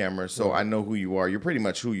behind the camera, so I know who you are. You're pretty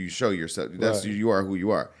much who you show yourself. That's you are who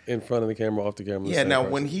you are. In front of the camera, off the camera. Yeah, now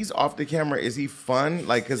when he's off the camera, is he fun?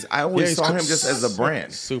 Like, because I always saw him just as a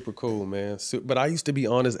brand. Super cool, man. But I used to be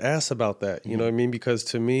on his ass about that. You know what I mean? Because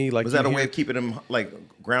to me, like... Was that a way of keeping him, like,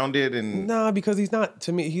 grounded? And Nah, because he's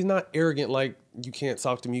not arrogant. Like, you can't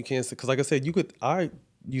talk to me, you can't... Because like I said, I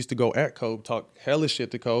used to go at Kobe, talk hella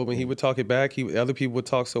shit to Kobe, and he would talk it back. Other people would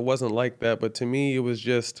talk, so it wasn't like that. But to me, it was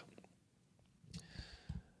just,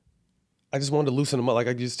 I just wanted to loosen him up. Like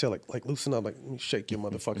I just tell, like loosen up, like let me shake your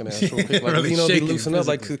motherfucking ass real quick. Like really loosen up,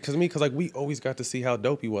 like because we always got to see how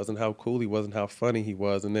dope he was and how cool he was and how funny he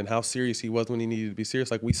was, and then how serious he was when he needed to be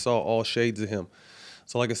serious. Like we saw all shades of him.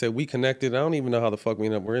 So like I said, we connected. I don't even know how the fuck we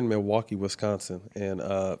ended up. We're in Milwaukee, Wisconsin,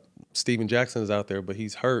 and Steven Jackson is out there, but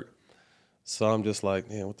he's hurt. So I'm just like,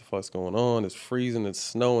 man, what the fuck's going on? It's freezing, it's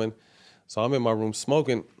snowing. So I'm in my room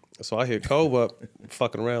smoking. So I hit Cove up,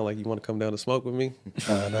 fucking around, like, you want to come down and smoke with me?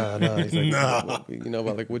 Nah. He's like,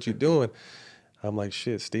 nah. Like, what you doing? I'm like,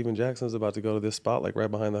 shit, Steven Jackson's about to go to this spot, like, right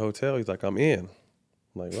behind the hotel. He's like, I'm in.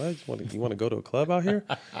 I'm like, what? You want to go to a club out here?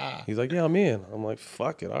 He's like, yeah, I'm in. I'm like,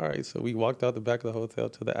 fuck it, all right. So we walked out the back of the hotel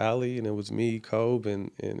to the alley, and it was me, Kobe,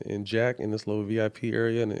 and Jack in this little VIP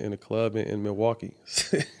area in a club in Milwaukee.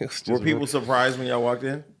 Were people surprised when y'all walked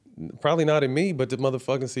in? Probably not at me, but the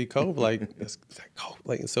motherfucking see Kobe, like, it's like Kobe.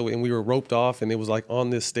 Like, so, and we were roped off, and it was like on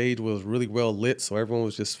this stage where it was really well lit, so everyone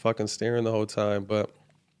was just fucking staring the whole time. But,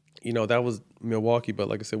 that was Milwaukee. But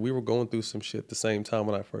like I said, we were going through some shit at the same time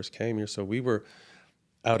when I first came here. So we were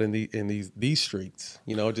out in these streets,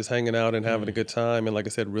 just hanging out and having a good time, and like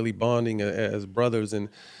I said, really bonding as brothers. And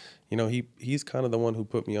you know, he's kind of the one who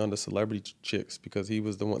put me on to celebrity chicks, because he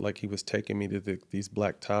was the one, like, he was taking me to these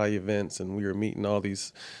black tie events, and we were meeting all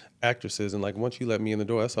these actresses, and like, once you let me in the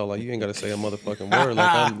door, that's all. Like, you ain't got to say a motherfucking word.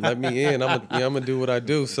 Like, let me in. I'm gonna do what I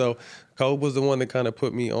do. So Kobe was the one that kind of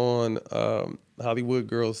put me on Hollywood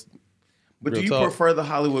girls. But do you prefer the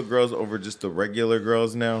Hollywood girls over just the regular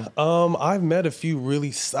girls now? I've met a few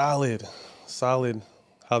really solid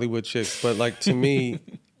Hollywood chicks, but like, to me,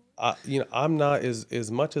 I'm not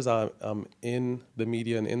as much as I'm in the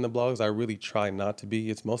media and in the blogs. I really try not to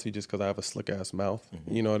be. It's mostly just because I have a slick ass mouth.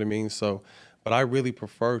 You know what I mean? So, but I really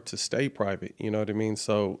prefer to stay private. You know what I mean?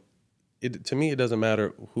 So, to me, it doesn't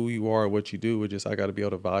matter who you are or what you do. It's just, I got to be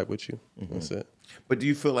able to vibe with you. That's it. But do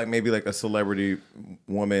you feel like maybe like a celebrity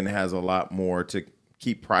woman has a lot more to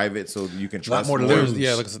keep private, so you can trust more?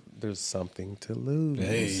 There's something to lose.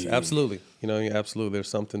 Hey. Absolutely. You know, absolutely. There's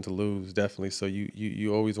something to lose, definitely. So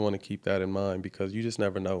you always want to keep that in mind, because you just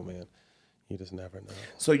never know, man. You just never know.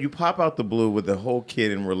 So you pop out the blue with the whole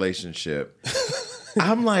kid in relationship.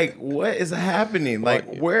 I'm like, what is happening?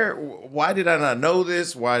 Like, why did I not know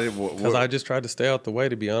this? Because I just tried to stay out the way,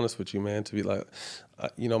 to be honest with you, man. To be like,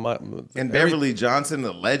 you know, Beverly Johnson,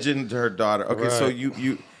 the legend, her daughter. Okay, right.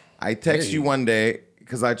 So I text you one day,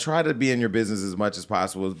 because I try to be in your business as much as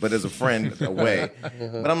possible, but as a friend away.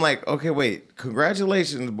 But I'm like, okay, wait,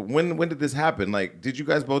 congratulations. But when did this happen? Like, did you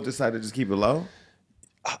guys both decide to just keep it low?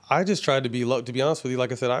 I just tried to be low. To be honest with you,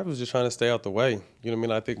 like I said, I was just trying to stay out the way. You know what I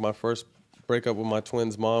mean? I think my first breakup with my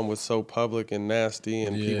twins' mom was so public and nasty,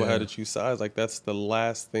 and people had to choose sides. Like, that's the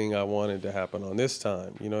last thing I wanted to happen on this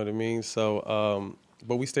time. You know what I mean? So,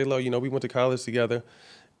 but we stayed low. You know, we went to college together,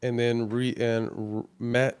 and then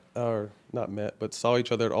saw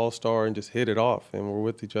each other at All Star and just hit it off, and we're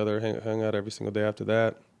with each other, hung out every single day after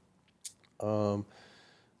that.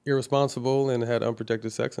 Irresponsible and had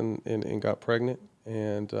unprotected sex and got pregnant,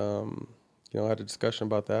 and you know, had a discussion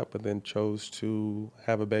about that, but then chose to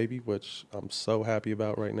have a baby, which I'm so happy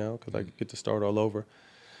about right now, because I get to start all over.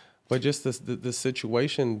 But just the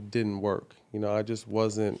situation didn't work. You know, I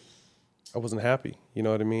wasn't happy. You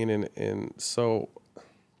know what I mean? And so,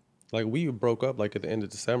 like, we broke up like at the end of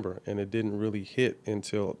December, and it didn't really hit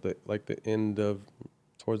until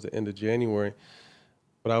towards the end of January.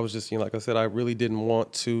 But I was just, you know, like I said, I really didn't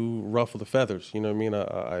want to ruffle the feathers. You know what I mean?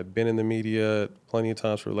 I'd been in the media plenty of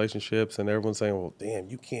times for relationships, and everyone's saying, well, damn,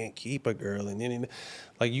 you can't keep a girl. And then,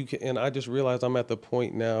 like, you can, and I just realized I'm at the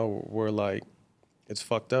point now where, like, it's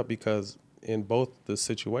fucked up, because in both the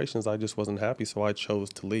situations, I just wasn't happy, so I chose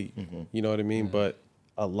to leave. You know what I mean? But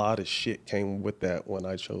a lot of shit came with that when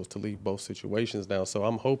I chose to leave both situations now. So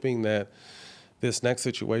I'm hoping that this next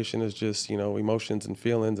situation is just, you know, emotions and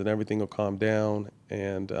feelings, and everything will calm down,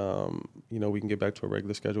 and, you know, we can get back to a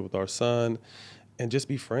regular schedule with our son and just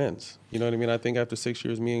be friends. You know what I mean? I think after 6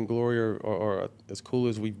 years, me and Gloria are as cool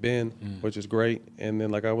as we've been, which is great. And then,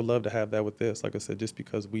 like, I would love to have that with this. Like I said, just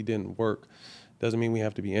because we didn't work doesn't mean we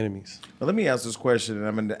have to be enemies. Well, let me ask this question, and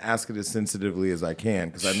I'm going to ask it as sensitively as I can,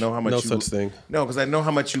 because I know how much because I know how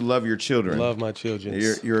much you love your children. Love my children.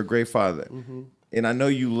 You're a great father. And I know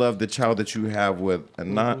you love the child that you have with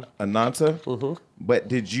Ananta.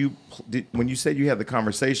 But when you said you had the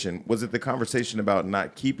conversation, was it the conversation about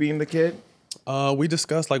not keeping the kid? We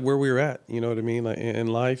discussed, like, where we were at, you know what I mean, like, in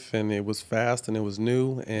life, and it was fast and it was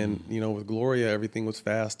new. And, you know, with Gloria, everything was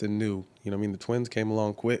fast and new. You know what I mean? The twins came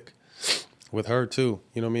along quick. With her too,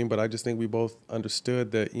 you know what I mean? But I just think we both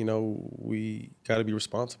understood that, you know, we got to be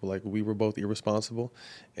responsible. Like, we were both irresponsible,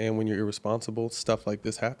 and when you're irresponsible, stuff like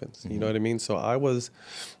this happens. You know what I mean? So I was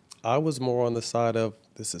more on the side of,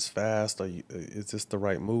 this is fast. Is this the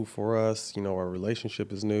right move for us? You know, our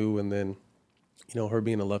relationship is new, and then, you know, her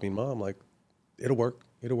being a loving mom, like, it'll work.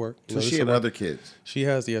 It'll work. So she had other kids. She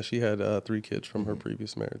had 3 kids from her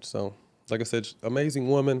previous marriage. So, like I said, amazing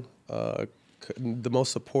woman. The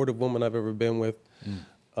most supportive woman I've ever been with,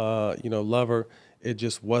 you know, love her. It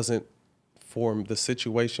just wasn't the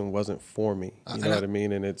situation wasn't for me. You know what I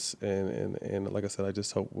mean? And it's and like I said, I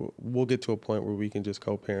just hope we'll get to a point where we can just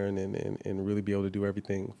co-parent and really be able to do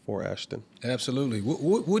everything for Ashton. Absolutely.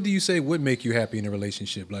 What do you say would make you happy in a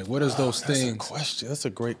relationship? Like, what is those things? That's a question. That's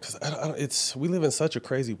a great, because we live in such a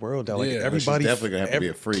crazy world now. Like, everybody, she's definitely gonna have to be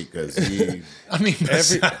a freak,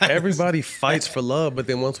 because everybody fights for love, but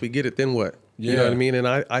then once we get it, then what? You know what I mean? And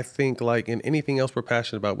I think, like, in anything else we're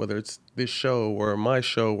passionate about, whether it's this show or my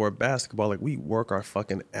show or basketball, like, we work our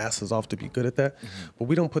fucking asses off to be good at that. But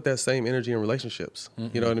we don't put that same energy in relationships.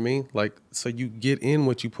 You know what I mean? Like, so you get in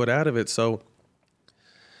what you put out of it. So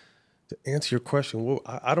to answer your question, well,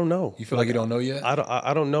 I don't know. You feel like you don't know yet?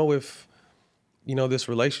 I don't know if, you know, this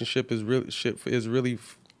relationship is really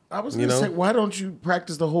I was going to say, why don't you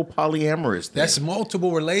practice the whole polyamorous thing? That's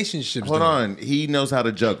multiple relationships. Hold on. He knows how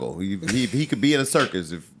to juggle. He could be in a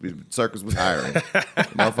circus if circus was hiring.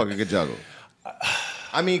 Motherfucker could juggle.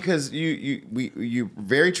 I mean, because you're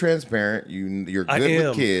very transparent. You're good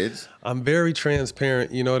with kids. I'm very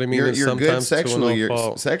transparent. You know what I mean? You're sometimes good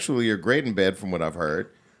sexually. Sexually, you're great in bed, from what I've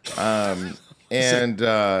heard. And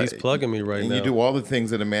he's plugging me right now. And you do all the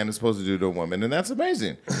things that a man is supposed to do to a woman, and that's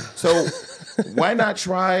amazing. So why not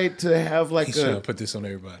try to have like He's trying to put this on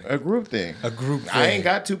everybody. A group thing. A group thing. I ain't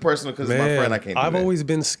got too personal because it's my friend. I can't do I've that. always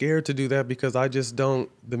been scared to do that because I just don't.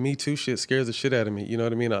 The Me Too shit scares the shit out of me. You know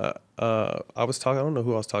what I mean? I was talking. I don't know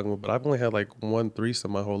who I was talking with, but I've only had like one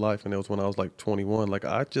threesome my whole life, and it was when I was like 21. Like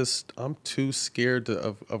I'm too scared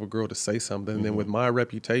of a girl to say something. And then with my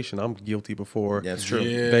reputation, I'm guilty before That's true.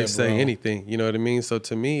 they say anything. You know what I mean? So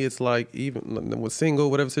to me, it's like even with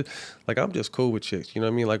single, whatever. Like I'm just cool with chicks. You know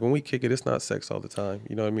what I mean? Like when we kick it, it's not sex all the time.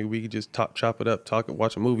 You know what I mean? We could just chop it up, talk,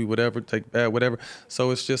 watch a movie, whatever, take a bath, whatever.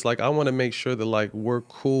 So it's just like I want to make sure that like we're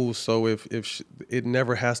cool. So if it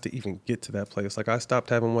never has to even get to that place. Like I stopped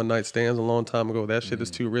having one night stands a long time ago. That shit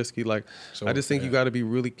is too risky. Like so I just think you got to be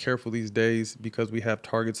really careful these days because we have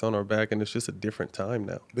targets on our back and it's just a different time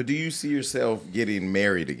now. But do you see yourself getting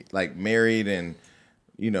married, like married and,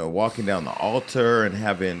 you know, walking down the altar and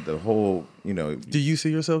having the whole, you know. Do you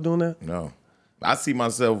see yourself doing that? No. I see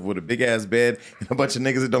myself with a big ass bed and a bunch of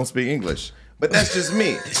niggas that don't speak English. But that's just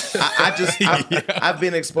me. I've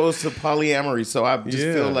been exposed to polyamory, so I just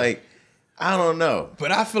feel like, I don't know.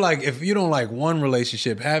 But I feel like if you don't like one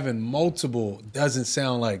relationship, having multiple doesn't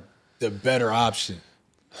sound like the better option.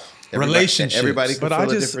 Relationships. Everybody can feel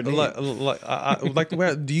a different need. Like the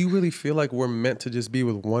way, do you really feel like we're meant to just be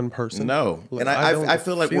with one person? No. Like, and I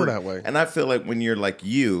feel like we're that way. And I feel like when you're like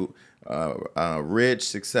you, rich,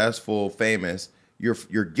 successful, famous, you're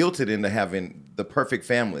guilted into having the perfect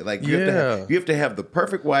family. Like you have to have the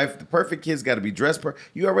perfect wife, the perfect kids got to be dressed.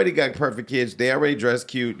 You already got perfect kids. They already dress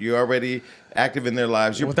cute. You're already active in their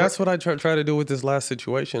lives. Well, that's what I try to do with this last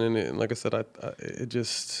situation. And like I said, it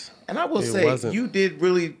just. And I will say, you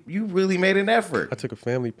really made an effort. I took a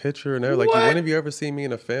family picture and everything. Like, when have you ever seen me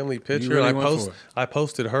in a family picture? Really and I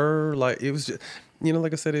posted her. Like, it was just, you know,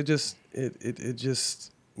 like I said, it just.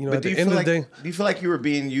 You know, but at the end of the day, do you feel like you were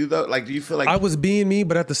being you though? Like, do you feel like I was being me,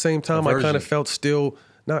 but at the same time, I kind of felt still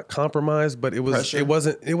not compromised, but it was pressure? it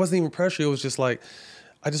wasn't even pressure. It was just like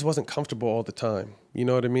I just wasn't comfortable all the time. You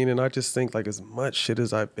know what I mean? And I just think like as much shit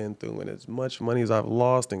as I've been through and as much money as I've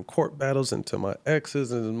lost in court battles and to my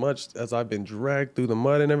exes, and as much as I've been dragged through the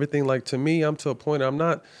mud and everything, like to me, I'm to a point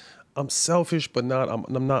I'm selfish, but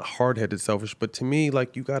I'm not hard-headed selfish. But to me,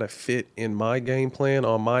 like you got to fit in my game plan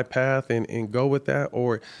on my path and go with that,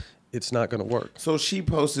 or it's not going to work. So she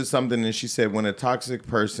posted something and she said, when a toxic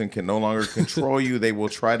person can no longer control you, they will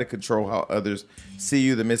try to control how others see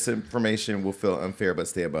you. The misinformation will feel unfair, but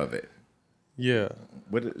stay above it. Yeah.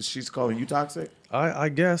 She's calling you toxic? I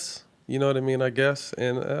guess. You know what I mean? I guess.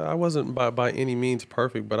 And I wasn't by any means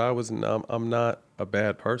perfect, but I'm not a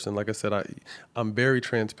bad person. Like I said, I'm very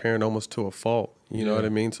transparent almost to a fault. You know what I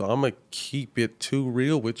mean? So I'm going to keep it too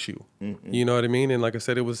real with you. Mm-hmm. You know what I mean? And like I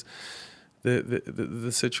said, it was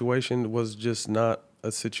the situation was just not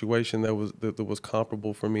a situation that was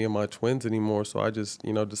comparable for me and my twins anymore. So I just,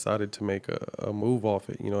 you know, decided to make a move off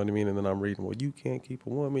it. You know what I mean? And then I'm reading, well, you can't keep a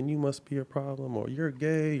woman. You must be a problem, or you're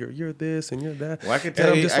gay, or you're this and you're that. Well, I can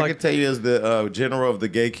tell you as the general of the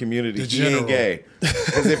gay community, he ain't gay.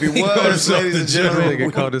 Because if he was, ladies and gentlemen, he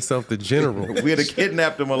called himself the general. We'd have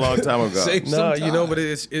kidnapped him a long time ago. No, you know, but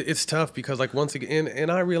it's tough because like once again,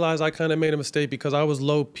 and I realized I kind of made a mistake because I was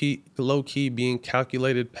low key being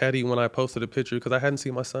calculated, petty when I posted a picture because I hadn't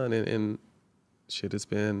seen my son in shit. It's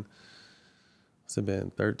been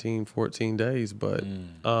 13, 14 days, but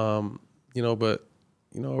a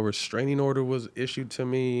restraining order was issued to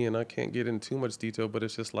me, and I can't get into too much detail, but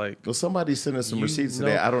it's just like, well, somebody sent us some receipts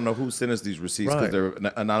today. I don't know who sent us these receipts because they're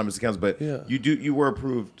anonymous accounts, but you were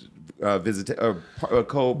approved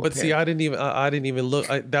But see, I didn't even look.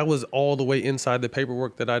 That was all the way inside the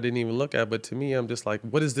paperwork that I didn't even look at. But to me, I'm just like,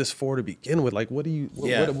 what is this for to begin with? Like, what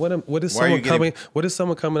is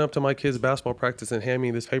someone coming up to my kid's basketball practice and hand me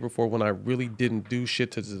this paper for when I really didn't do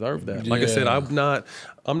shit to deserve that? Like I said, I'm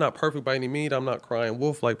not perfect by any means. I'm not crying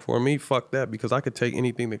wolf. Like for me, fuck that, because I could take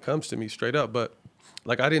anything that comes to me straight up. But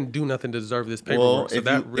like I didn't do nothing to deserve this paperwork, so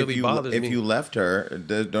that really bothers me. If you left her,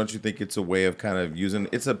 don't you think it's a way of kind of using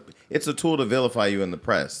it's a tool to vilify you in the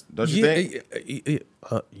press? Don't you think?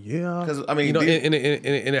 Yeah. Because I mean, you know, and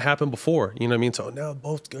it happened before. You know what I mean? So now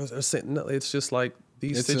both girls are sitting. It's just like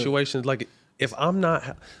these situations. if I'm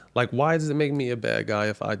not like, why does it make me a bad guy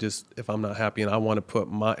if I'm not happy and I want to put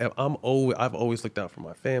I've always looked out for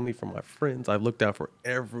my family, for my friends. I've looked out for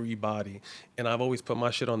everybody, and I've always put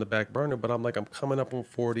my shit on the back burner. But I'm coming up on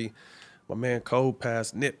 40. My man Cole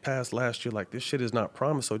passed, Nip passed last year. Like, this shit is not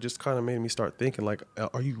promised. So it just kind of made me start thinking, like,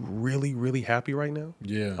 are you really, really happy right now?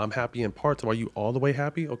 Yeah. I'm happy in parts. Are you all the way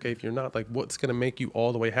happy? Okay, if you're not, like, what's going to make you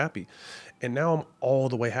all the way happy? And now I'm all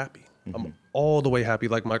the way happy. I'm all the way happy.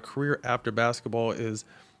 Like, my career after basketball is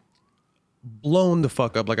blown the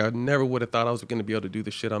fuck up. Like, I never would have thought I was going to be able to do the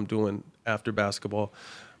shit I'm doing after basketball.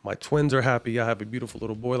 My twins are happy. I have a beautiful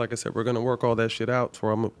little boy. Like I said, we're going to work all that shit out.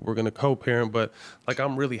 So we're going to co-parent. But, like,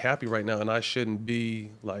 I'm really happy right now. And I shouldn't be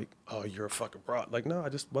like, oh, you're a fucking broad. Like, no, I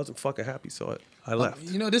just wasn't fucking happy. So I left.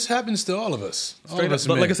 You know, this happens to all of us. Straight up.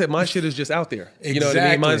 But like I said, my shit is just out there. Exactly. You know what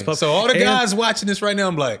I mean? Mine's so all the guys watching this right now,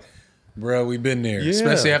 I'm like, bro, we've been there. Yeah.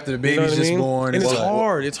 Especially after the baby's just born. And it's like,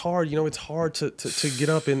 hard. It's hard. You know, it's hard to get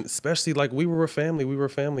up, and especially like we were a family. We were a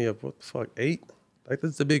family of what the fuck, 8? Like,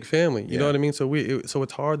 this is a big family. You know what I mean? So so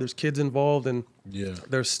it's hard. There's kids involved and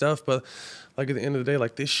there's stuff. But like at the end of the day,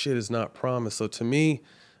 like, this shit is not promised. So to me,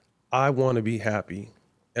 I want to be happy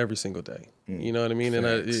every single day. You know what I mean?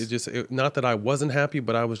 Facts. And not that I wasn't happy,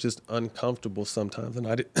 but I was just uncomfortable sometimes, and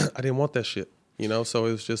I didn't want that shit. You know, so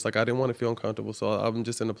it was just like I didn't want to feel uncomfortable. So I'm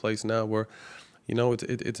just in a place now where, you know,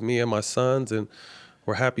 it's me and my sons, and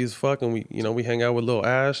we're happy as fuck, and we hang out with little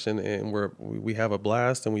Ash, and we have a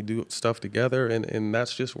blast, and we do stuff together, and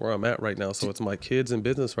that's just where I'm at right now. So it's my kids and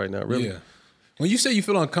business right now, really. Yeah. When you say you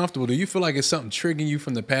feel uncomfortable, do you feel like it's something triggering you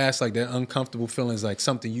from the past, like that uncomfortable feeling is like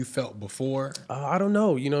something you felt before? I don't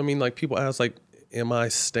know. You know what I mean? Like, people ask, like, am I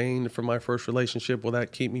stained from my first relationship? Will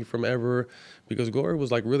that keep me from ever? Because Glory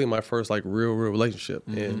was like really my first like real relationship,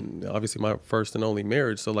 and obviously my first and only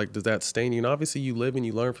marriage. So like, does that stain you? And obviously you live and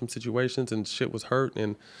you learn from situations, and shit was hurt.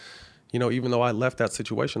 And you know, even though I left that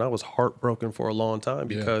situation, I was heartbroken for a long time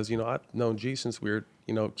because you know, I've known G since we were,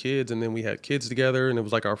 you know, kids, and then we had kids together, and it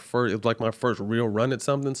was like my first real run at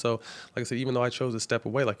something. So like I said, even though I chose to step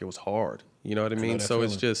away, like, it was hard. You know what I mean? So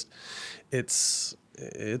feeling.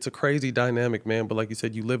 It's a crazy dynamic, man. But like you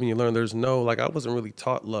said, you live and you learn. There's no, like, I wasn't really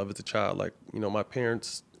taught love as a child. Like, you know, my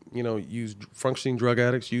parents, you know, functioning drug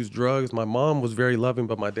addicts, used drugs. My mom was very loving,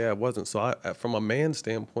 but my dad wasn't. So from a man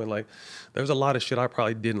standpoint, like, there's a lot of shit I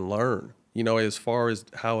probably didn't learn, you know, as far as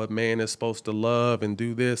how a man is supposed to love and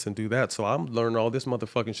do this and do that. So I'm learning all this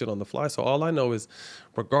motherfucking shit on the fly. So all I know is,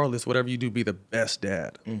 regardless, whatever you do, be the best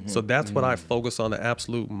dad. So that's what I focus on the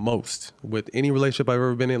absolute most with any relationship I've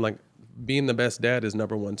ever been in. Like, being the best dad is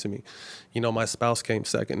number one to me. You know, my spouse came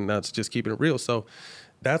second, and that's just keeping it real. So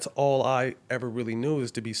that's all I ever really knew,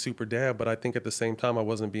 is to be super dad. But I think at the same time, I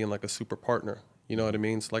wasn't being like a super partner. You know what I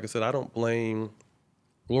mean? So like I said, I don't blame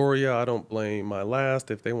Gloria. I don't blame my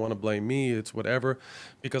last. If they want to blame me, it's whatever,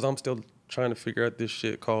 because I'm still trying to figure out this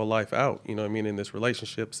shit called life out. You know what I mean? In this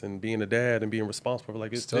relationships and being a dad and being responsible.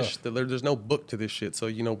 Like, there's no book to this shit. So,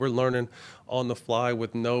 you know, we're learning on the fly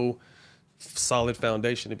with no solid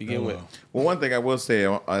foundation to begin with. Well, one thing I will say,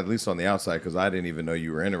 at least on the outside, because I didn't even know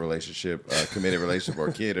you were in a relationship, committed relationship, or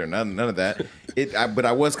a kid, or none of that. But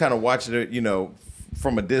I was kind of watching it, you know,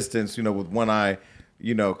 from a distance, you know, with one eye,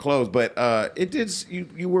 you know, closed. But it did.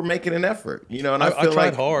 You were making an effort, you know, and I feel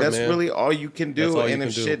like hard, that's really all you can do. And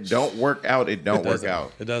if shit don't work out, it don't work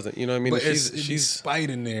out. It doesn't. You know what I mean? But she's spite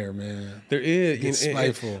in there, man. There is. It's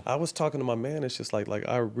spiteful. I was talking to my man. It's just like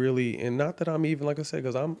I really, and not that I'm even, like I said,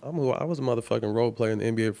 because I was a motherfucking role player in the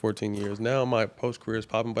NBA for 14 years. Now my post career is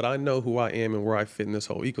popping, but I know who I am and where I fit in this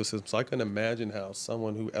whole ecosystem. So I can imagine how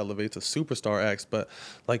someone who elevates a superstar acts. But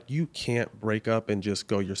like, you can't break up and just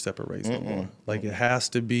go your separate ways anymore. Like, it has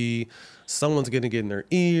to be, someone's gonna get in their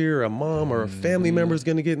ear, a mom or a family member is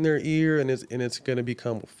gonna get in their ear, and it's gonna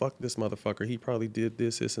become, well, fuck this motherfucker, he probably did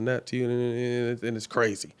this and that to you, and it's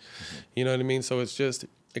crazy. You know what I mean? So it's just,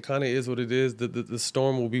 it kind of is what it is. The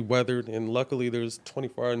storm will be weathered, and luckily there's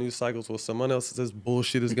 24-hour news cycles where someone else's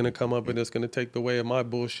bullshit is gonna come up and it's gonna take the way of my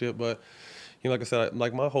bullshit. But you know, like I said,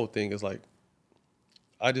 like, my whole thing is like,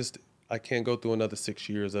 I can't go through another 6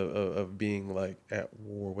 years of being like at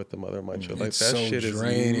war with the mother of my children. Like, that so shit is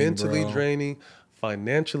mentally draining,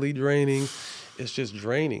 financially draining. It's just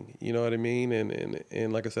draining. You know what I mean?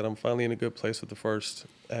 And like I said, I'm finally in a good place with the first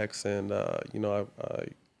ex, and you know,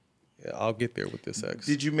 I'll get there with this ex.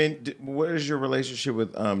 What is your relationship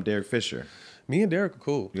with Derek Fisher? Me and Derek are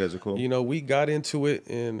cool. You guys are cool? You know, we got into it,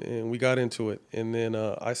 and then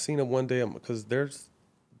I seen him one day, because they're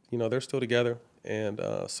still together. And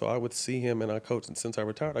so I would see him, and I coached, and since I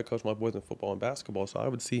retired, I coached my boys in football and basketball. So I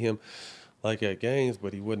would see him like at games,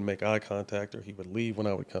 but he wouldn't make eye contact, or he would leave when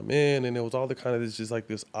I would come in, and it was all the kind of this just like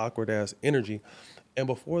this awkward ass energy. And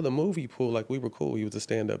before the movie pool, like we were cool. He was a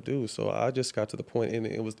stand-up dude. So I just got to the point, and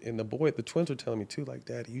the twins were telling me too, like,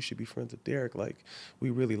 Daddy, you should be friends with Derek. Like, we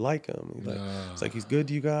really like him. He's like, it's like he's good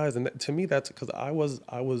to you guys. And to me, that's because I was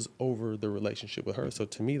over the relationship with her. So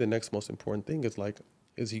to me, the next most important thing is like,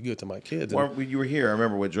 is he good to my kids? Well, when you were here, I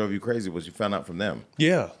remember what drove you crazy was you found out from them.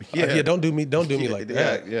 Yeah. Don't do me like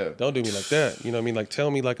that. Yeah. Don't do me like that. You know what I mean? Like, tell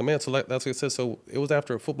me like a man. So like, that's what it says. So it was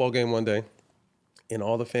after a football game one day, and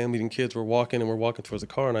all the family and kids were walking, and we're walking towards the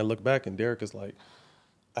car, and I look back, and Derek is like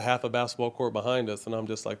a half a basketball court behind us, and I'm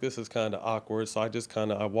just like, this is kind of awkward. So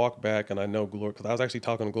I walk back, and I know Gloria, because I was actually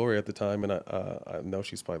talking to Gloria at the time, and I know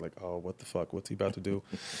she's probably like, oh, what the fuck, what's he about to do?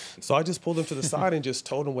 So I just pulled him to the side and just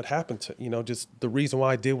told him what happened to, just the reason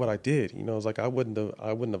why I did what I did. It was like, I wouldn't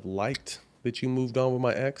have liked that you moved on with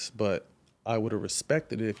my ex, but I would have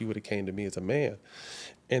respected it if you would have came to me as a man.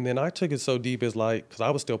 And then I took it so deep as like, because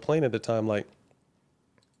I was still playing at the time, like,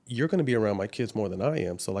 you're going to be around my kids more than I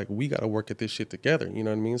am. So like, we got to work at this shit together. You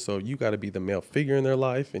know what I mean? So you got to be the male figure in their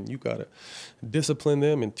life, and you got to discipline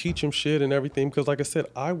them and teach them shit and everything. Because like I said,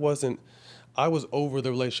 I was over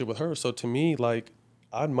the relationship with her. So to me, like,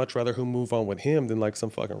 I'd much rather who move on with him than like some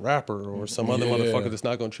fucking rapper or some other motherfucker that's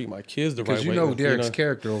not going to treat my kids the right way. Because Derek's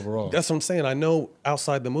character overall. That's what I'm saying. I know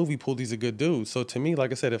outside the movie pool, he's a good dude. So to me,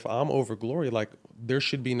 like I said, if I'm over Gloria, like, there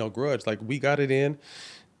should be no grudge. Like, we got it in.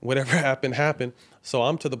 Whatever happened. So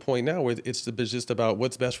I'm to the point now where it's just about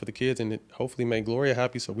what's best for the kids, and hopefully make Gloria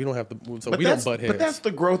happy, so we don't have to. So we don't butt heads. But that's the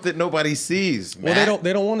growth that nobody sees, Matt. Well,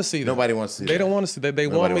 they don't want to see that. Nobody wants to see that. They don't want to see that. They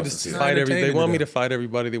want me to fight everybody. They want me to fight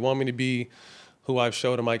everybody. They want me to be who I've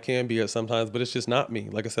showed them I can be at sometimes, but it's just not me.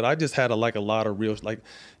 Like I said, I just had a lot of real, like,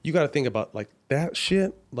 you got to think about like that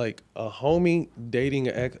shit, like a homie dating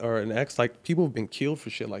an ex, like people have been killed for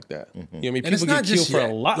shit like that. You know what I mean? People get killed for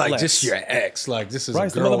a lot like less. Just your ex, like this is right, a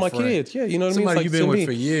some of my girlfriend. kids. Yeah, you know what I mean? Somebody Like, you've been with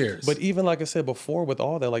for years. But even like I said before, with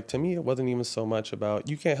all that, like to me, it wasn't even so much about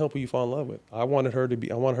you can't help who you fall in love with. I want her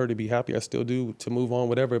to be happy. I still do, to move on,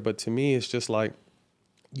 whatever. But to me, it's just like,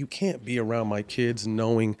 you can't be around my kids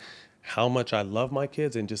knowing how much I love my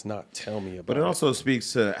kids and just not tell me about it. But it also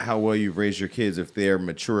speaks to how well you've raised your kids if they're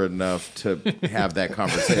mature enough to have that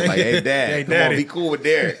conversation. Like, hey, Dad, come on, be cool with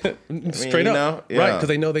Derek. Straight up. Yeah. Right, because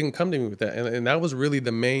they know they can come to me with that. And that was really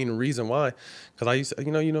the main reason why. Because I used to,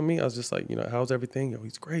 you know me, I was just like, how's everything?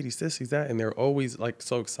 He's great, he's this, he's that. And they're always like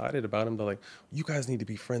so excited about him. They're like, you guys need to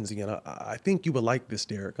be friends again. I think you would like this,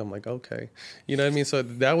 Derek. I'm like, okay. You know what I mean? So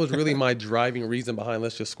that was really my driving reason behind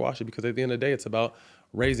let's just squash it. Because at the end of the day, it's about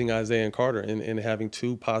raising Isaiah and Carter and having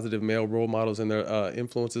two positive male role models in their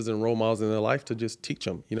influences and role models in their life to just teach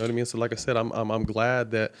them. You know what I mean? So like I said, I'm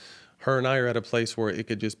glad that her and I are at a place where it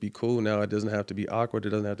could just be cool now. It doesn't have to be awkward. It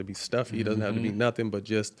doesn't have to be stuffy. It doesn't have to be nothing but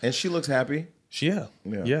just. And she looks happy. Yeah.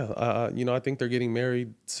 I think they're getting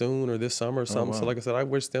married soon or this summer or something. Oh, wow. So like I said, I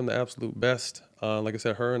wish them the absolute best. Like I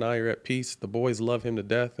said, her and I are at peace. The boys love him to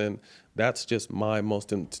death, and that's just my most,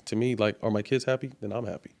 to me, like, are my kids happy? Then I'm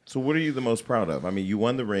happy. So what are you the most proud of? I mean, you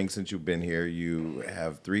won the ring since you've been here. You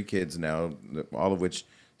have 3 kids now, all of which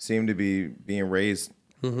seem to be being raised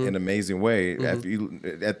in an amazing way.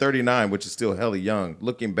 At 39, which is still hella young,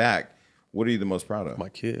 looking back, what are you the most proud of? My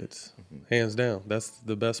kids, hands down. That's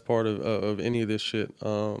the best part of any of this shit.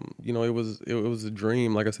 It was a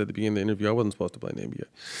dream. Like I said at the beginning of the interview, I wasn't supposed to play in the NBA.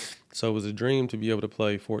 So it was a dream to be able to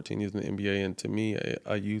play 14 years in the NBA. And to me,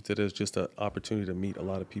 I used it as just an opportunity to meet a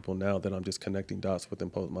lot of people now that I'm just connecting dots within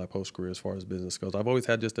my post-career as far as business goes. I've always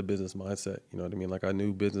had just a business mindset. You know what I mean? Like, I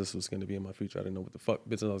knew business was going to be in my future. I didn't know what the fuck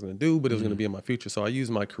business I was going to do, but it was going to be in my future. So I used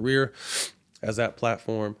my career as that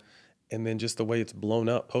platform. And then just the way it's blown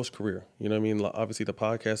up post-career. You know what I mean? Obviously, the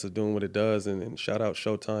podcast is doing what it does. And shout out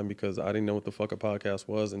Showtime, because I didn't know what the fuck a podcast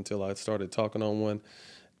was until I started talking on one.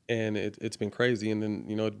 And it's been crazy. And then,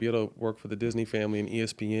 to be able to work for the Disney family and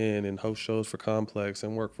ESPN and host shows for Complex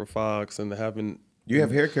and work for Fox and having... You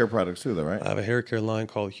have hair care products too, though, right? I have a hair care line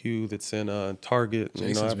called Hue that's in Target.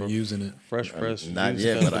 Jason's been using it. Fresh press. Not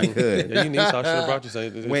yet, but I could. Yeah, you need. So I should have brought you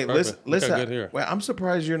something. Wait, listen. Good hair. Wait, I'm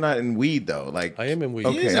surprised you're not in weed though. Like, I am in weed.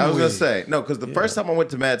 Okay, I was gonna say no, because the first time I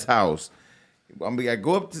went to Matt's house, I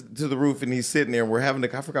go up to the roof and he's sitting there and we're having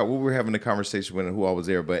I forgot what we were having a conversation with and who I was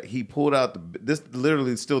there, but he pulled out this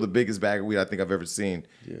literally still the biggest bag of weed I think I've ever seen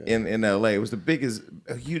in LA. It was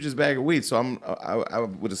the hugest bag of weed. So I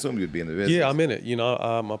would assume you'd be in the business. Yeah, I'm in it.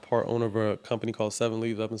 I'm a part owner of a company called 7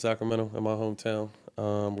 Leaves up in Sacramento, in my hometown,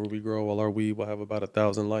 where we grow all our weed. We'll have about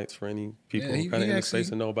 1,000 lights for any people who kind of in the space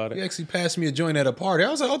and know about it. He actually passed me a joint at a party. I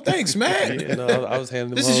was like, oh, thanks, man. I was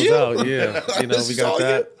handing them hoes out. Yeah, we got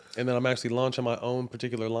that. And then I'm actually launching my own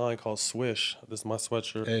particular line called Swish. This is my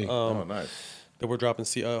sweatshirt. Hey. Oh, nice. That we're dropping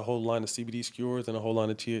a whole line of CBD skewers and a whole line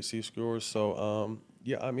of THC skewers. So,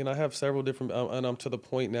 yeah, I mean, I have several different, and I'm to the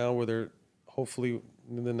point now where they're hopefully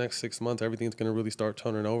in the next 6 months, everything's going to really start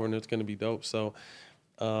turning over and it's going to be dope. So,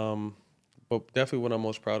 but definitely what I'm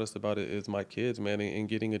most proudest about it is my kids, man, and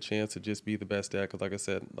getting a chance to just be the best dad. Because like I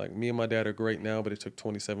said, like me and my dad are great now, but it took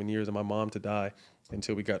 27 years and my mom to die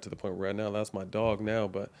until we got to the point where right now that's my dog now.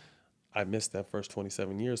 But I missed that first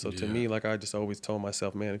 27 years. So to me, like I just always told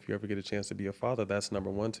myself, man, if you ever get a chance to be a father, that's number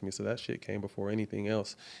one to me. So that shit came before anything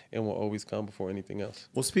else and will always come before anything else.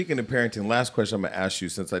 Well, speaking of parenting, last question I'm going to ask you,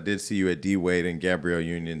 since I did see you at D. Wade and Gabrielle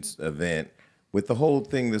Union's event, with the whole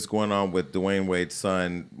thing that's going on with Dwayne Wade's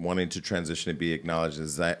son wanting to transition and be acknowledged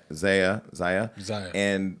as Zaya,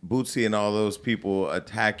 and Bootsy and all those people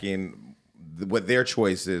attacking what their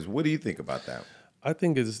choice is, what do you think about that? I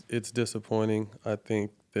think it's disappointing. I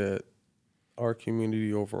think that our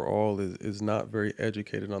community overall is not very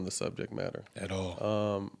educated on the subject matter. At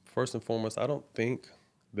all. First and foremost, I don't think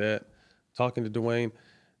that, talking to Dwayne,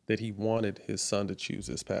 that he wanted his son to choose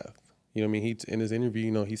this path. You know what I mean? He, in his interview,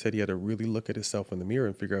 you know, he said he had to really look at himself in the mirror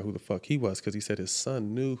and figure out who the fuck he was, because he said his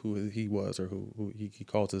son knew who he was, or who he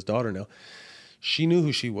calls his daughter now. She knew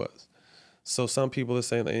who she was. So some people are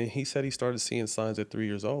saying, and he said he started seeing signs at 3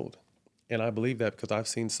 years old. And I believe that because I've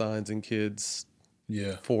seen signs in kids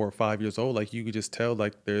 4 or 5 years old. Like you could just tell,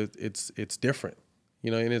 like it's different,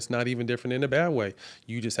 you know, and it's not even different in a bad way.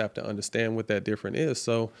 You just have to understand what that different is.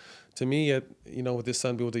 So to me, you know, with this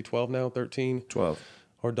son, was he 12 now, 13? 12.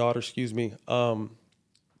 Or daughter, excuse me.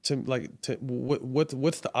 What's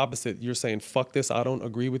the opposite? You're saying, fuck this, I don't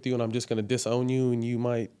agree with you, and I'm just gonna disown you, and you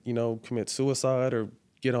might, you know, commit suicide or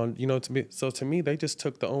get on, you know, to me, they just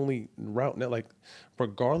took the only route now, like,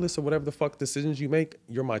 regardless of whatever the fuck decisions you make,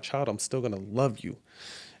 you're my child, I'm still gonna love you.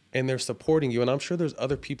 And they're supporting you. And I'm sure there's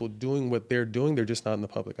other people doing what they're doing, they're just not in the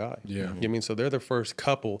public eye. Yeah. You know what I mean? So they're the first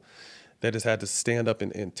couple that has had to stand up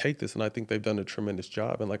and take this. And I think they've done a tremendous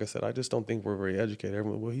job. And like I said, I just don't think we're very educated.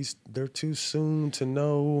 Everyone, well, they're too soon to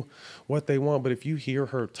know what they want. But if you hear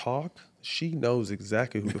her talk, she knows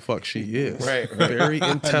exactly who the fuck she is. Right. Very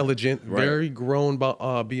intelligent, Right. very grown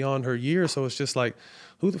beyond her years. So it's just like,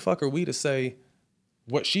 who the fuck are we to say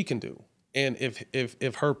what she can do? And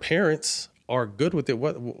if her parents are good with it,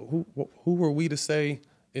 who are we to say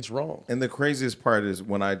it's wrong? And the craziest part is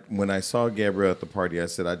when I saw Gabrielle at the party, I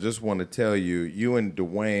said, I just want to tell you, you and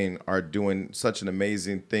Dwayne are doing such an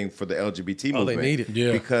amazing thing for the LGBT movement. They need it.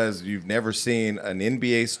 Yeah. Because you've never seen an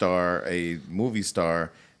NBA star, a movie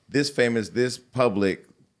star, this famous, this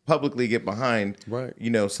publicly get behind, Right. you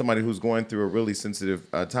know, somebody who's going through a really sensitive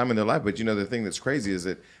time in their life. But, you know, the thing that's crazy is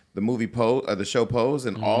that the movie the show Pose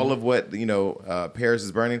and all of what, you know, Paris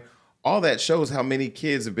is Burning, all that shows how many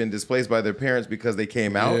kids have been displaced by their parents because they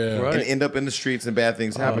came out Yeah. and end up in the streets and bad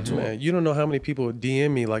things happen to them. Man, you don't know how many people would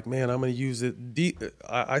DM me like, man, I'm going to use it.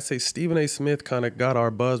 I say Stephen A. Smith kind of got our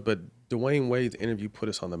buzz, but Dwayne Wade's interview put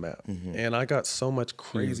us on the map. And I got so much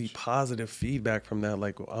crazy positive feedback from that.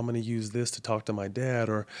 Like, I'm going to use this to talk to my dad,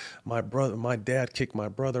 or my dad kicked my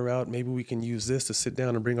brother out. Maybe we can use this to sit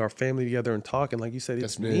down and bring our family together and talk. And like you said,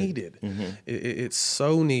 it's needed. It's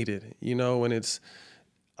so needed, you know, and it's,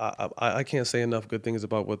 I can't say enough good things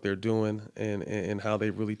about what they're doing and how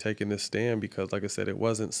they've really taken this stand, because like I said, it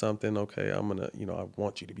wasn't something, okay, I'm going to, you know, I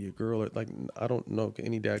want you to be a girl. Or, like, I don't know,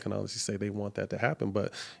 any dad can honestly say they want that to happen,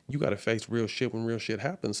 but you got to face real shit when real shit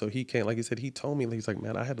happens. So he can't, like he said, he told me, he's like,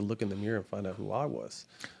 man, I had to look in the mirror and find out who I was.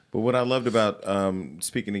 But what I loved about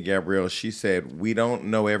speaking to Gabrielle, she said, we don't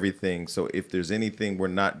know everything. So if there's anything we're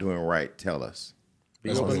not doing right, tell us.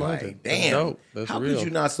 That's I was right. like, damn, how real. could you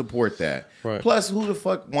not support that? Right. Plus, who the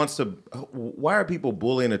fuck wants to, why are people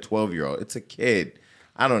bullying a 12-year-old? It's a kid.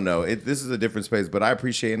 I don't know. This is a different space, but I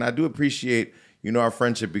appreciate, and I do appreciate, you know, our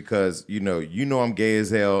friendship, because, you know I'm gay as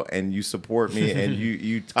hell, and you support me, and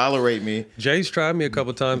you tolerate me. Jay's tried me a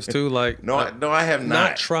couple times too. Like, No, I have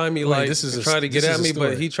not. try me, Wait, like, this is try to get this at is a me, story.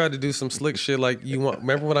 but he tried to do some slick shit. Like,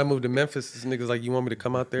 remember when I moved to Memphis, this nigga's like, you want me to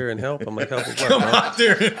come out there and help? I'm like, help with what, bro? Out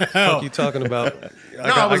there and What help. you talking about?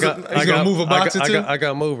 he's gonna move a box or two? I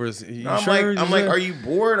got movers. You I'm sure? like, are you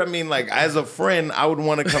bored? I mean, like, as a friend, I would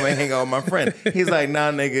want to come and hang out with my friend. He's like, nah,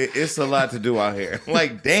 nigga, it's a lot to do out here. I'm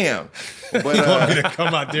like, damn. But Want me to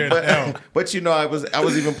come out there and help? but you know, I was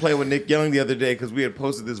even playing with Nick Young the other day, because we had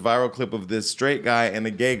posted this viral clip of this straight guy and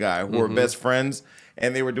a gay guy who were best friends,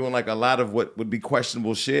 and they were doing like a lot of what would be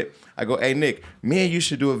questionable shit. I go, hey Nick, me and you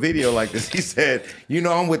should do a video like this. He said, you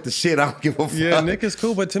know, I'm with the shit. I don't give a fuck. Yeah, Nick is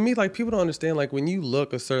cool, but to me, like, people don't understand. Like, when you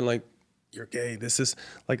look a certain, like, you're gay. This is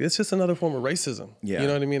like, it's just another form of racism. Yeah. You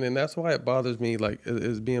know what I mean? And that's why it bothers me, like,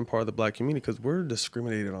 is being part of the black community, because we're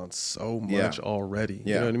discriminated on so much already.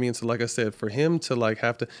 Yeah. You know what I mean? So like I said, for him to like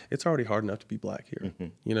have to, it's already hard enough to be black here.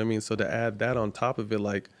 You know what I mean? So to add that on top of it,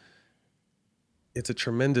 like, it's a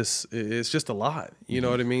tremendous, it's just a lot. You know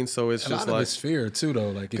what I mean? So it's A just lot like, of it's fear too, though.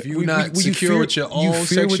 Like if you're not secure with your own you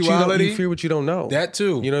sexuality, you fear what you don't know. that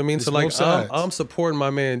too. You know what I mean? It's So like, both sides. I'm supporting my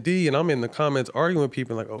man D, and I'm in the comments arguing with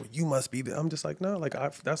people like, oh, you must be. I'm just like, no, like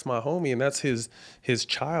that's my homie, and that's his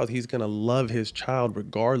child. He's gonna love his child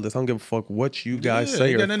regardless. I don't give a fuck what you guys say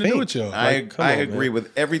ain't or got nothing think. to do with y'all. I agree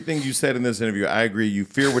with everything you said in this interview. I agree. You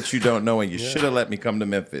fear what you don't know, and you should have let me come to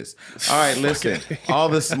Memphis. All right, listen. All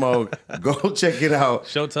the smoke. Go check it out.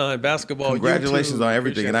 Showtime basketball. Congratulations YouTube. on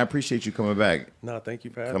everything, and I appreciate you coming back. No, thank you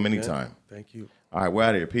for having Come me. anytime. Man. Thank you. All right, we're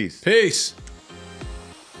out of here. Peace. Peace.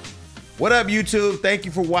 What up, YouTube? Thank you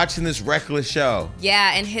for watching this reckless show.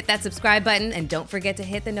 Yeah, and hit that subscribe button, and don't forget to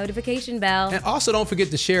hit the notification bell. And also don't forget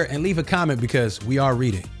to share and leave a comment because we are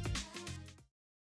reading.